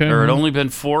article, okay, there had only been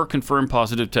 4 confirmed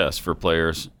positive tests for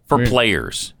players.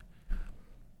 Players.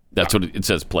 That's what it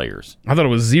says, players. I thought it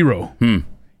was 0.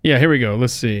 Yeah, here we go.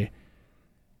 Let's see.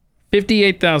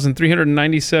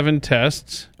 58,397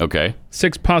 tests. Okay.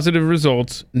 6 positive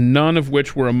results, none of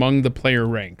which were among the player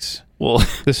ranks. Well,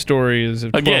 this story is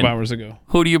 12 hours ago.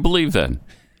 Who do you believe then?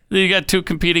 You got 2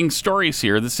 competing stories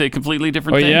here that say completely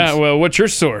different things. Oh, yeah. Well, what's your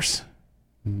source?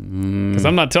 Because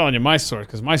I'm not telling you my source,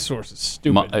 because my source is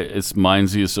stupid.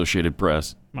 Mine's the Associated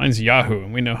Press. Mine's Yahoo,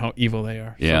 and we know how evil they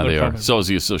are. Yeah, they are. So is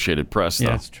the Associated Press, though.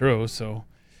 Yeah, that's true. So,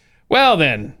 well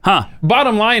then,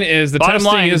 bottom line is the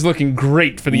testing is looking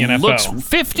great for the NFL. Looks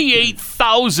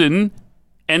 58,000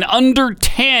 and under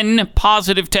 10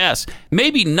 positive tests.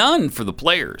 Maybe none for the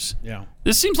players. Yeah.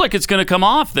 This seems like it's going to come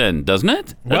off then, doesn't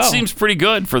it? Well, that seems pretty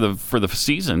good for the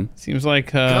season. Seems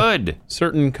like good.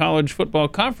 Certain college football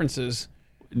conferences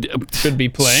should be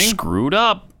playing. Screwed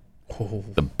up.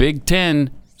 The Big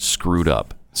Ten screwed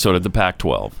up. So did the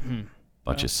Pac-12.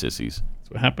 Bunch of sissies.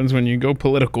 That's what happens when you go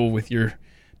political with your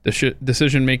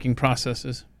decision-making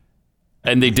processes.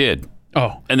 And they did.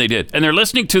 Oh. And they did. And they're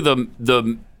listening to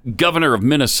the governor of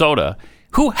Minnesota,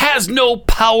 who has no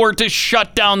power to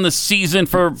shut down the season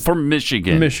for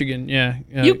Michigan. Michigan, yeah.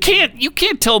 You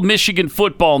can't tell Michigan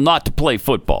football not to play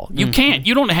football. You can't.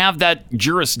 You don't have that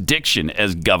jurisdiction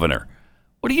as governor.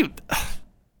 What do you...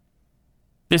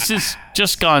 This has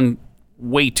just gone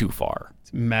way too far.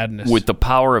 It's madness. With the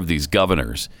power of these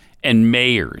governors and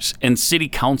mayors and city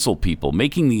council people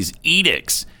making these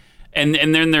edicts. And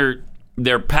then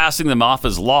they're passing them off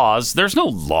as laws. There's no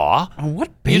law. On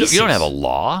what basis? You don't have a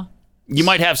law. You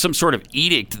might have some sort of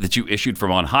edict that you issued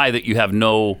from on high that you have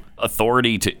no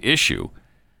authority to issue.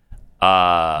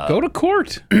 Go to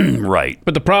court. Right.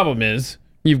 But the problem is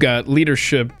you've got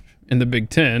leadership in the Big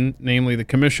Ten, namely the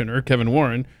commissioner, Kevin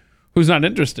Warren, who's not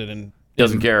interested in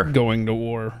doesn't care going to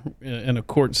war in a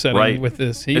court setting with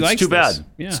this. He likes too this. bad.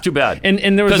 Yeah. It's too bad. And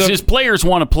there was because his players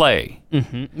want to play.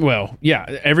 Mm-hmm. Well, yeah,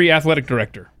 every athletic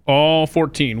director, all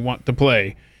 14 want to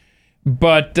play.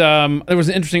 But there was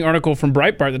an interesting article from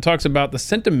Breitbart that talks about the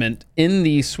sentiment in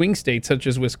the swing states such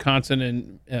as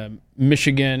Wisconsin and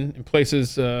Michigan and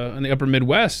places in the upper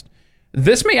Midwest.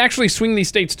 This may actually swing these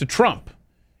states to Trump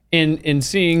in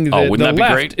seeing that the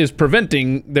left is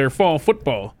preventing their fall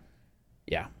football.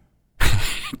 Yeah.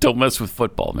 Don't mess with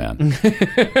football, man.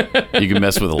 You can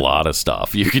mess with a lot of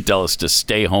stuff. You could tell us to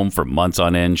stay home for months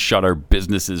on end, shut our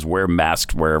businesses, wear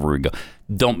masks wherever we go.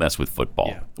 Don't mess with football.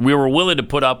 Yeah. We were willing to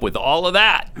put up with all of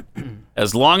that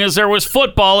as long as there was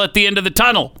football at the end of the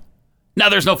tunnel. Now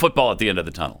there's no football at the end of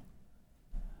the tunnel.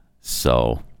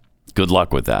 So good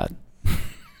luck with that.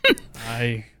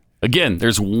 Again,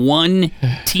 there's one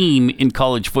team in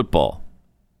college football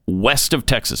west of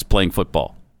Texas playing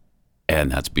football,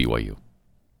 and that's BYU.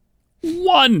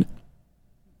 One.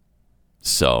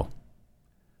 So,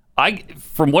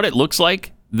 from what it looks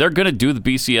like, they're going to do the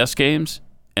BCS games,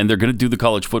 and they're going to do the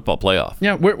college football playoff.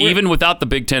 Yeah, even without the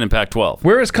Big Ten and Pac-12.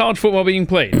 Where is college football being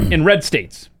played? In red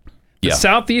states. The Yeah.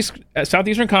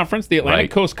 Southeastern Conference, the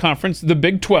Atlantic Coast Conference, the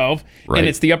Big 12, and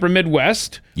it's the upper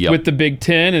Midwest with the Big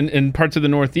 10 and parts of the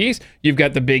Northeast. You've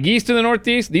got the Big East and the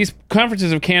Northeast. These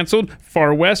conferences have canceled.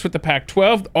 Far West with the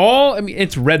Pac-12.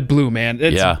 It's red-blue, man.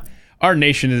 Our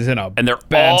nation is in a and they're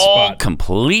bad all spot.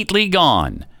 Completely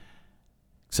gone,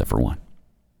 except for one.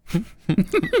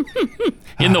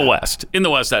 In the West,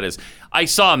 that is. I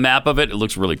saw a map of it. It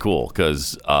looks really cool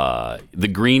because the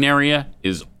green area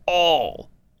is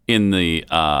all in the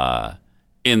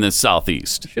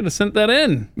Southeast. Should have sent that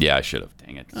in. Yeah, I should have.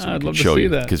 Dang it! So I'd love show to see you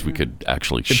that because we could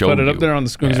actually Could show put it you. up there on the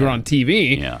screens. We're on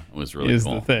TV. Yeah, it was really is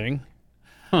cool. the thing.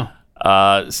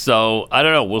 So I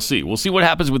don't know. We'll see. We'll see what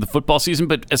happens with the football season.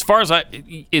 But as far as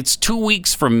it's 2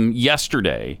 weeks from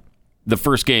yesterday, the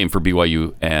first game for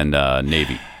BYU and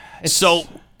Navy. So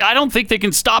I don't think they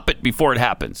can stop it before it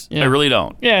happens. Yeah. I really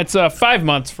don't. Yeah, it's 5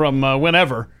 months from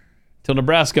whenever till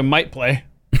Nebraska might play.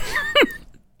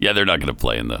 Yeah, they're not going to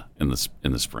play in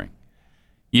the spring.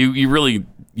 You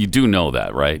do know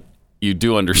that, right? You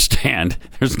do understand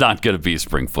there's not going to be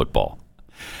spring football.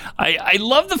 I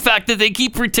love the fact that they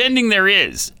keep pretending there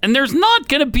is, and there's not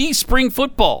going to be spring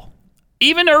football.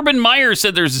 Even Urban Meyer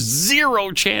said there's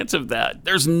zero chance of that.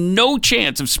 There's no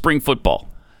chance of spring football.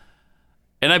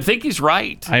 And I think he's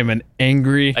right. I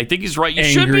think he's right. You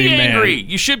should be angry.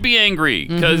 You should be angry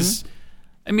because,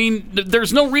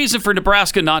 there's no reason for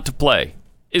Nebraska not to play.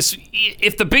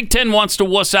 If the Big Ten wants to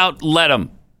wuss out, let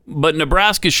them. But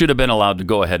Nebraska should have been allowed to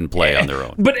go ahead and play on their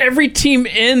own. But every team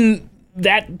in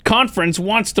that conference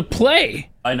wants to play.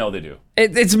 I know they do.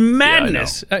 It's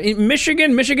madness. Yeah,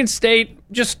 Michigan State,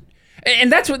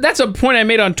 and that's a point I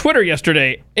made on Twitter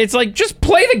yesterday. It's like, just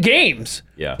play the games.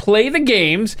 Yeah. Play the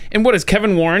games. And what is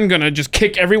Kevin Warren going to just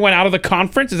kick everyone out of the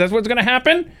conference? Is that what's going to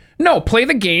happen? No, play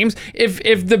the games.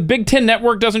 If the Big Ten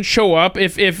Network doesn't show up,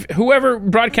 if whoever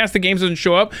broadcasts the games doesn't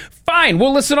show up, fine,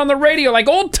 we'll listen on the radio like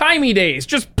old-timey days.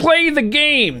 Just play the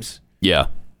games. Yeah.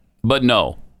 But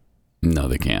no,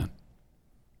 they can't.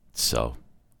 So,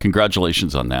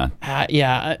 congratulations on that.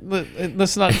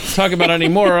 Let's not talk about it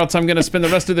anymore, or else I'm going to spend the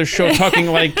rest of the show talking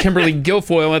like Kimberly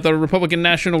Guilfoyle at the Republican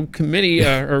National Committee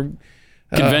or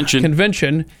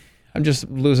convention. I'm just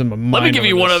losing my mind. Let me give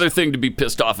you one other thing to be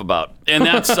pissed off about, and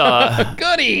that's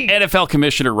Goody. NFL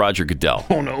Commissioner Roger Goodell.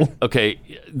 Oh, no. Okay,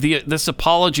 this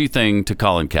apology thing to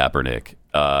Colin Kaepernick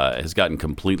has gotten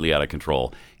completely out of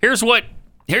control. Here's what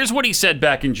he said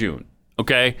back in June,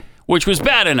 okay, which was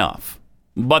bad enough.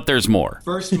 But there's more.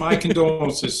 First, my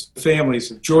condolences to the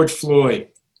families of George Floyd,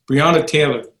 Breonna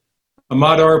Taylor,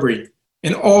 Ahmaud Arbery,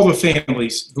 and all the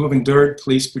families who have endured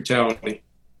police brutality.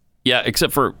 Yeah,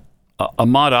 except for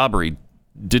Ahmaud Arbery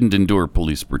didn't endure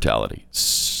police brutality.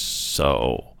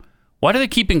 So why do they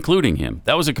keep including him?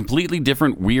 That was a completely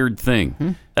different, weird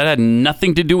thing. That had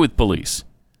nothing to do with police.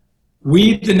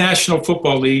 We, the National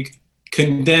Football League,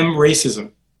 condemn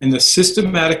racism and the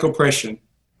systematic oppression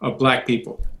of black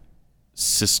people.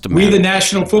 Systematic. We, the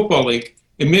National Football League,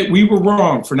 admit we were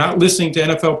wrong for not listening to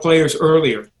NFL players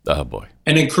earlier. Oh, boy.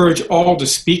 And encourage all to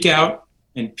speak out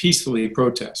and peacefully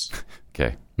protest.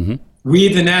 Okay.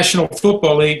 We, the National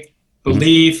Football League,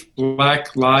 believe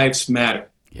Black Lives Matter.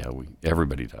 Yeah,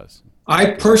 everybody does.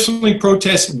 I personally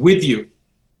protest with you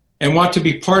and want to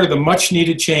be part of the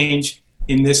much-needed change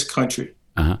in this country.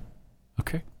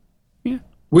 Okay. Yeah.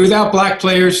 Without black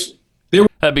players,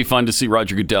 that'd be fun to see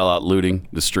Roger Goodell out looting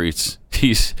the streets.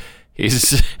 He's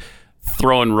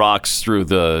throwing rocks through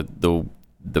the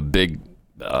big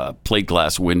plate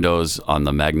glass windows on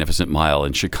the Magnificent Mile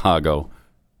in Chicago,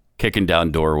 kicking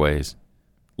down doorways,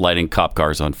 lighting cop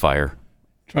cars on fire,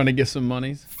 trying to get some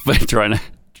monies. trying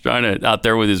to out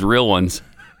there with his real ones,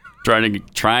 trying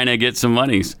to get some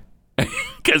monies.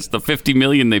 Because the $50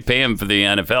 million they pay him for the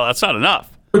NFL, that's not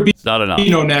enough. It's not enough.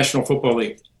 National Football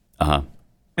League.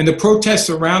 And the protests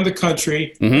around the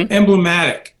country are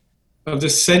emblematic of the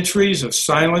centuries of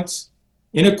silence,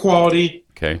 inequality,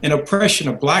 and oppression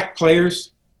of black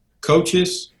players,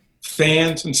 coaches,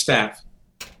 fans, and staff.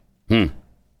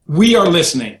 We are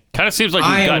listening. Kind of seems like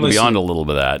we've gotten beyond a little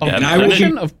bit of that. And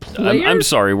oppression of players? I'm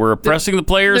sorry, we're oppressing the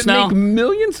players now? Make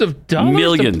millions of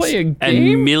dollars to play a game?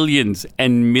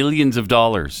 And millions of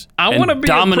dollars. I want to be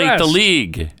dominate oppressed. the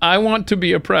league. I want to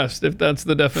be oppressed, if that's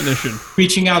the definition.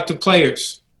 Reaching out to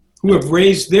players who have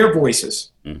raised their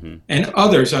voices and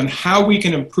others on how we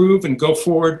can improve and go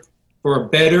forward for a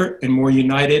better and more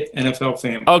united NFL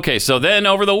family. Okay, so then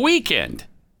over the weekend,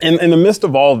 in the midst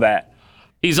of all that,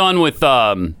 he's on with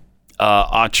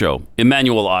Acho,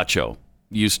 Emmanuel Acho.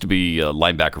 Used to be a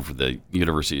linebacker for the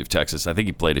University of Texas. I think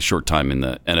he played a short time in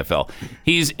the NFL.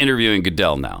 He's interviewing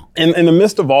Goodell now. In the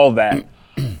midst of all that,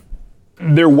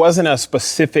 there wasn't a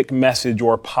specific message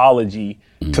or apology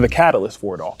to the catalyst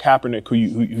for it all, Kaepernick, who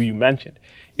you mentioned.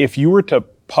 If you were to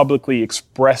publicly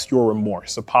express your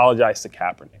remorse, apologize to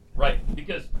Kaepernick. Right,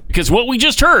 because what we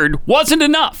just heard wasn't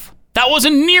enough. That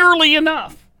wasn't nearly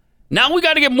enough. Now we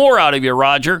got to get more out of you,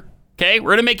 Roger. Okay, we're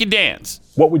going to make you dance.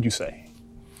 What would you say?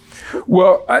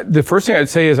 Well, the first thing I'd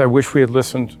say is I wish we had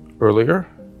listened earlier,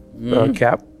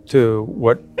 Cap, to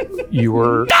what you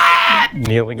were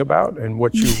kneeling about and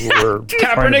what you were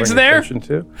Kaepernick's there? attention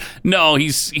to. No,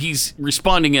 he's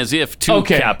responding as if to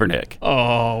Kaepernick.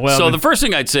 Oh, well. So the first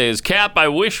thing I'd say is, Cap, I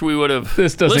wish we would have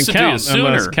This doesn't listened count to you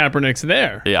unless sooner. Kaepernick's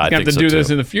there. Yeah, I He's think have to so do too. this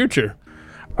in the future.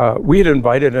 We had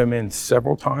invited him in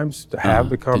several times to have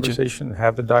the conversation,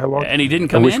 have the dialogue. And he didn't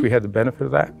come I wish in? we had the benefit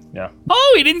of that. Yeah.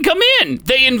 Oh, he didn't come in.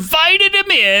 They invited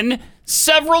him in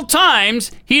several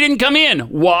times. He didn't come in.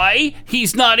 Why?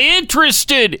 He's not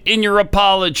interested in your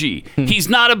apology. He's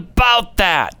not about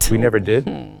that. We never did.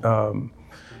 And,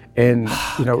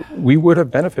 we would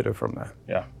have benefited from that.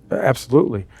 Yeah.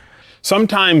 Absolutely.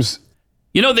 Sometimes...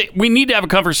 we need to have a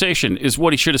conversation, is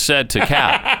what he should have said to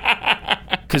Cap.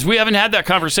 Because we haven't had that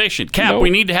conversation. Cap, we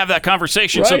need to have that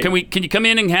conversation. Right. So can you come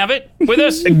in and have it with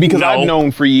us? Because I've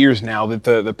known for years now that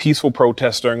the peaceful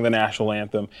protest during the national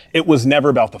anthem, it was never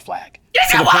about the flag.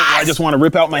 Yes, to the point where I just want to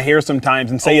rip out my hair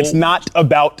sometimes and say it's not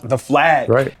about the flag.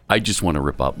 Right. I just want to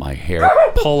rip out my hair,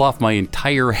 pull off my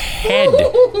entire head,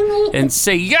 and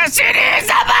say, yes, it is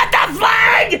about the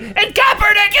flag! And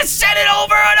Kaepernick has said it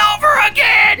over and over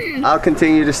again! I'll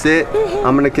continue to sit.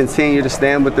 I'm going to continue to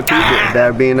stand with the people that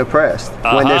are being oppressed.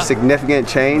 When there's significant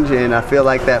change and I feel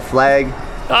like that flag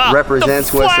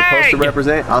represents what it's supposed to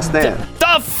represent, I'll stand.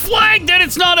 The flag that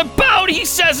it's not about, he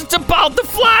says it's about the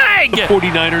flag! The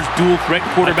 49ers dual threat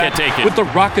quarterback with the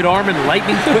rocket arm and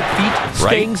lightning quick feet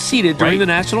staying seated during the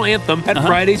national anthem at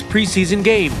Friday's preseason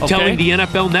game, telling the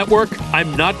NFL Network,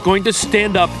 I'm not going to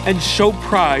stand up and show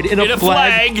pride in a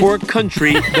flag for a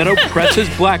country that oppresses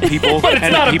black people But it's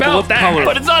and not people about of that. color.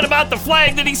 But it's not about the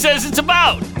flag that he says it's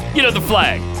about. The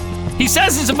flag. He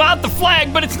says it's about the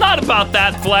flag, but it's not about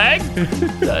that flag.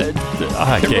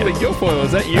 Kimberly Guilfoyle,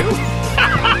 is that you?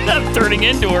 I'm turning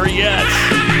into her, yes.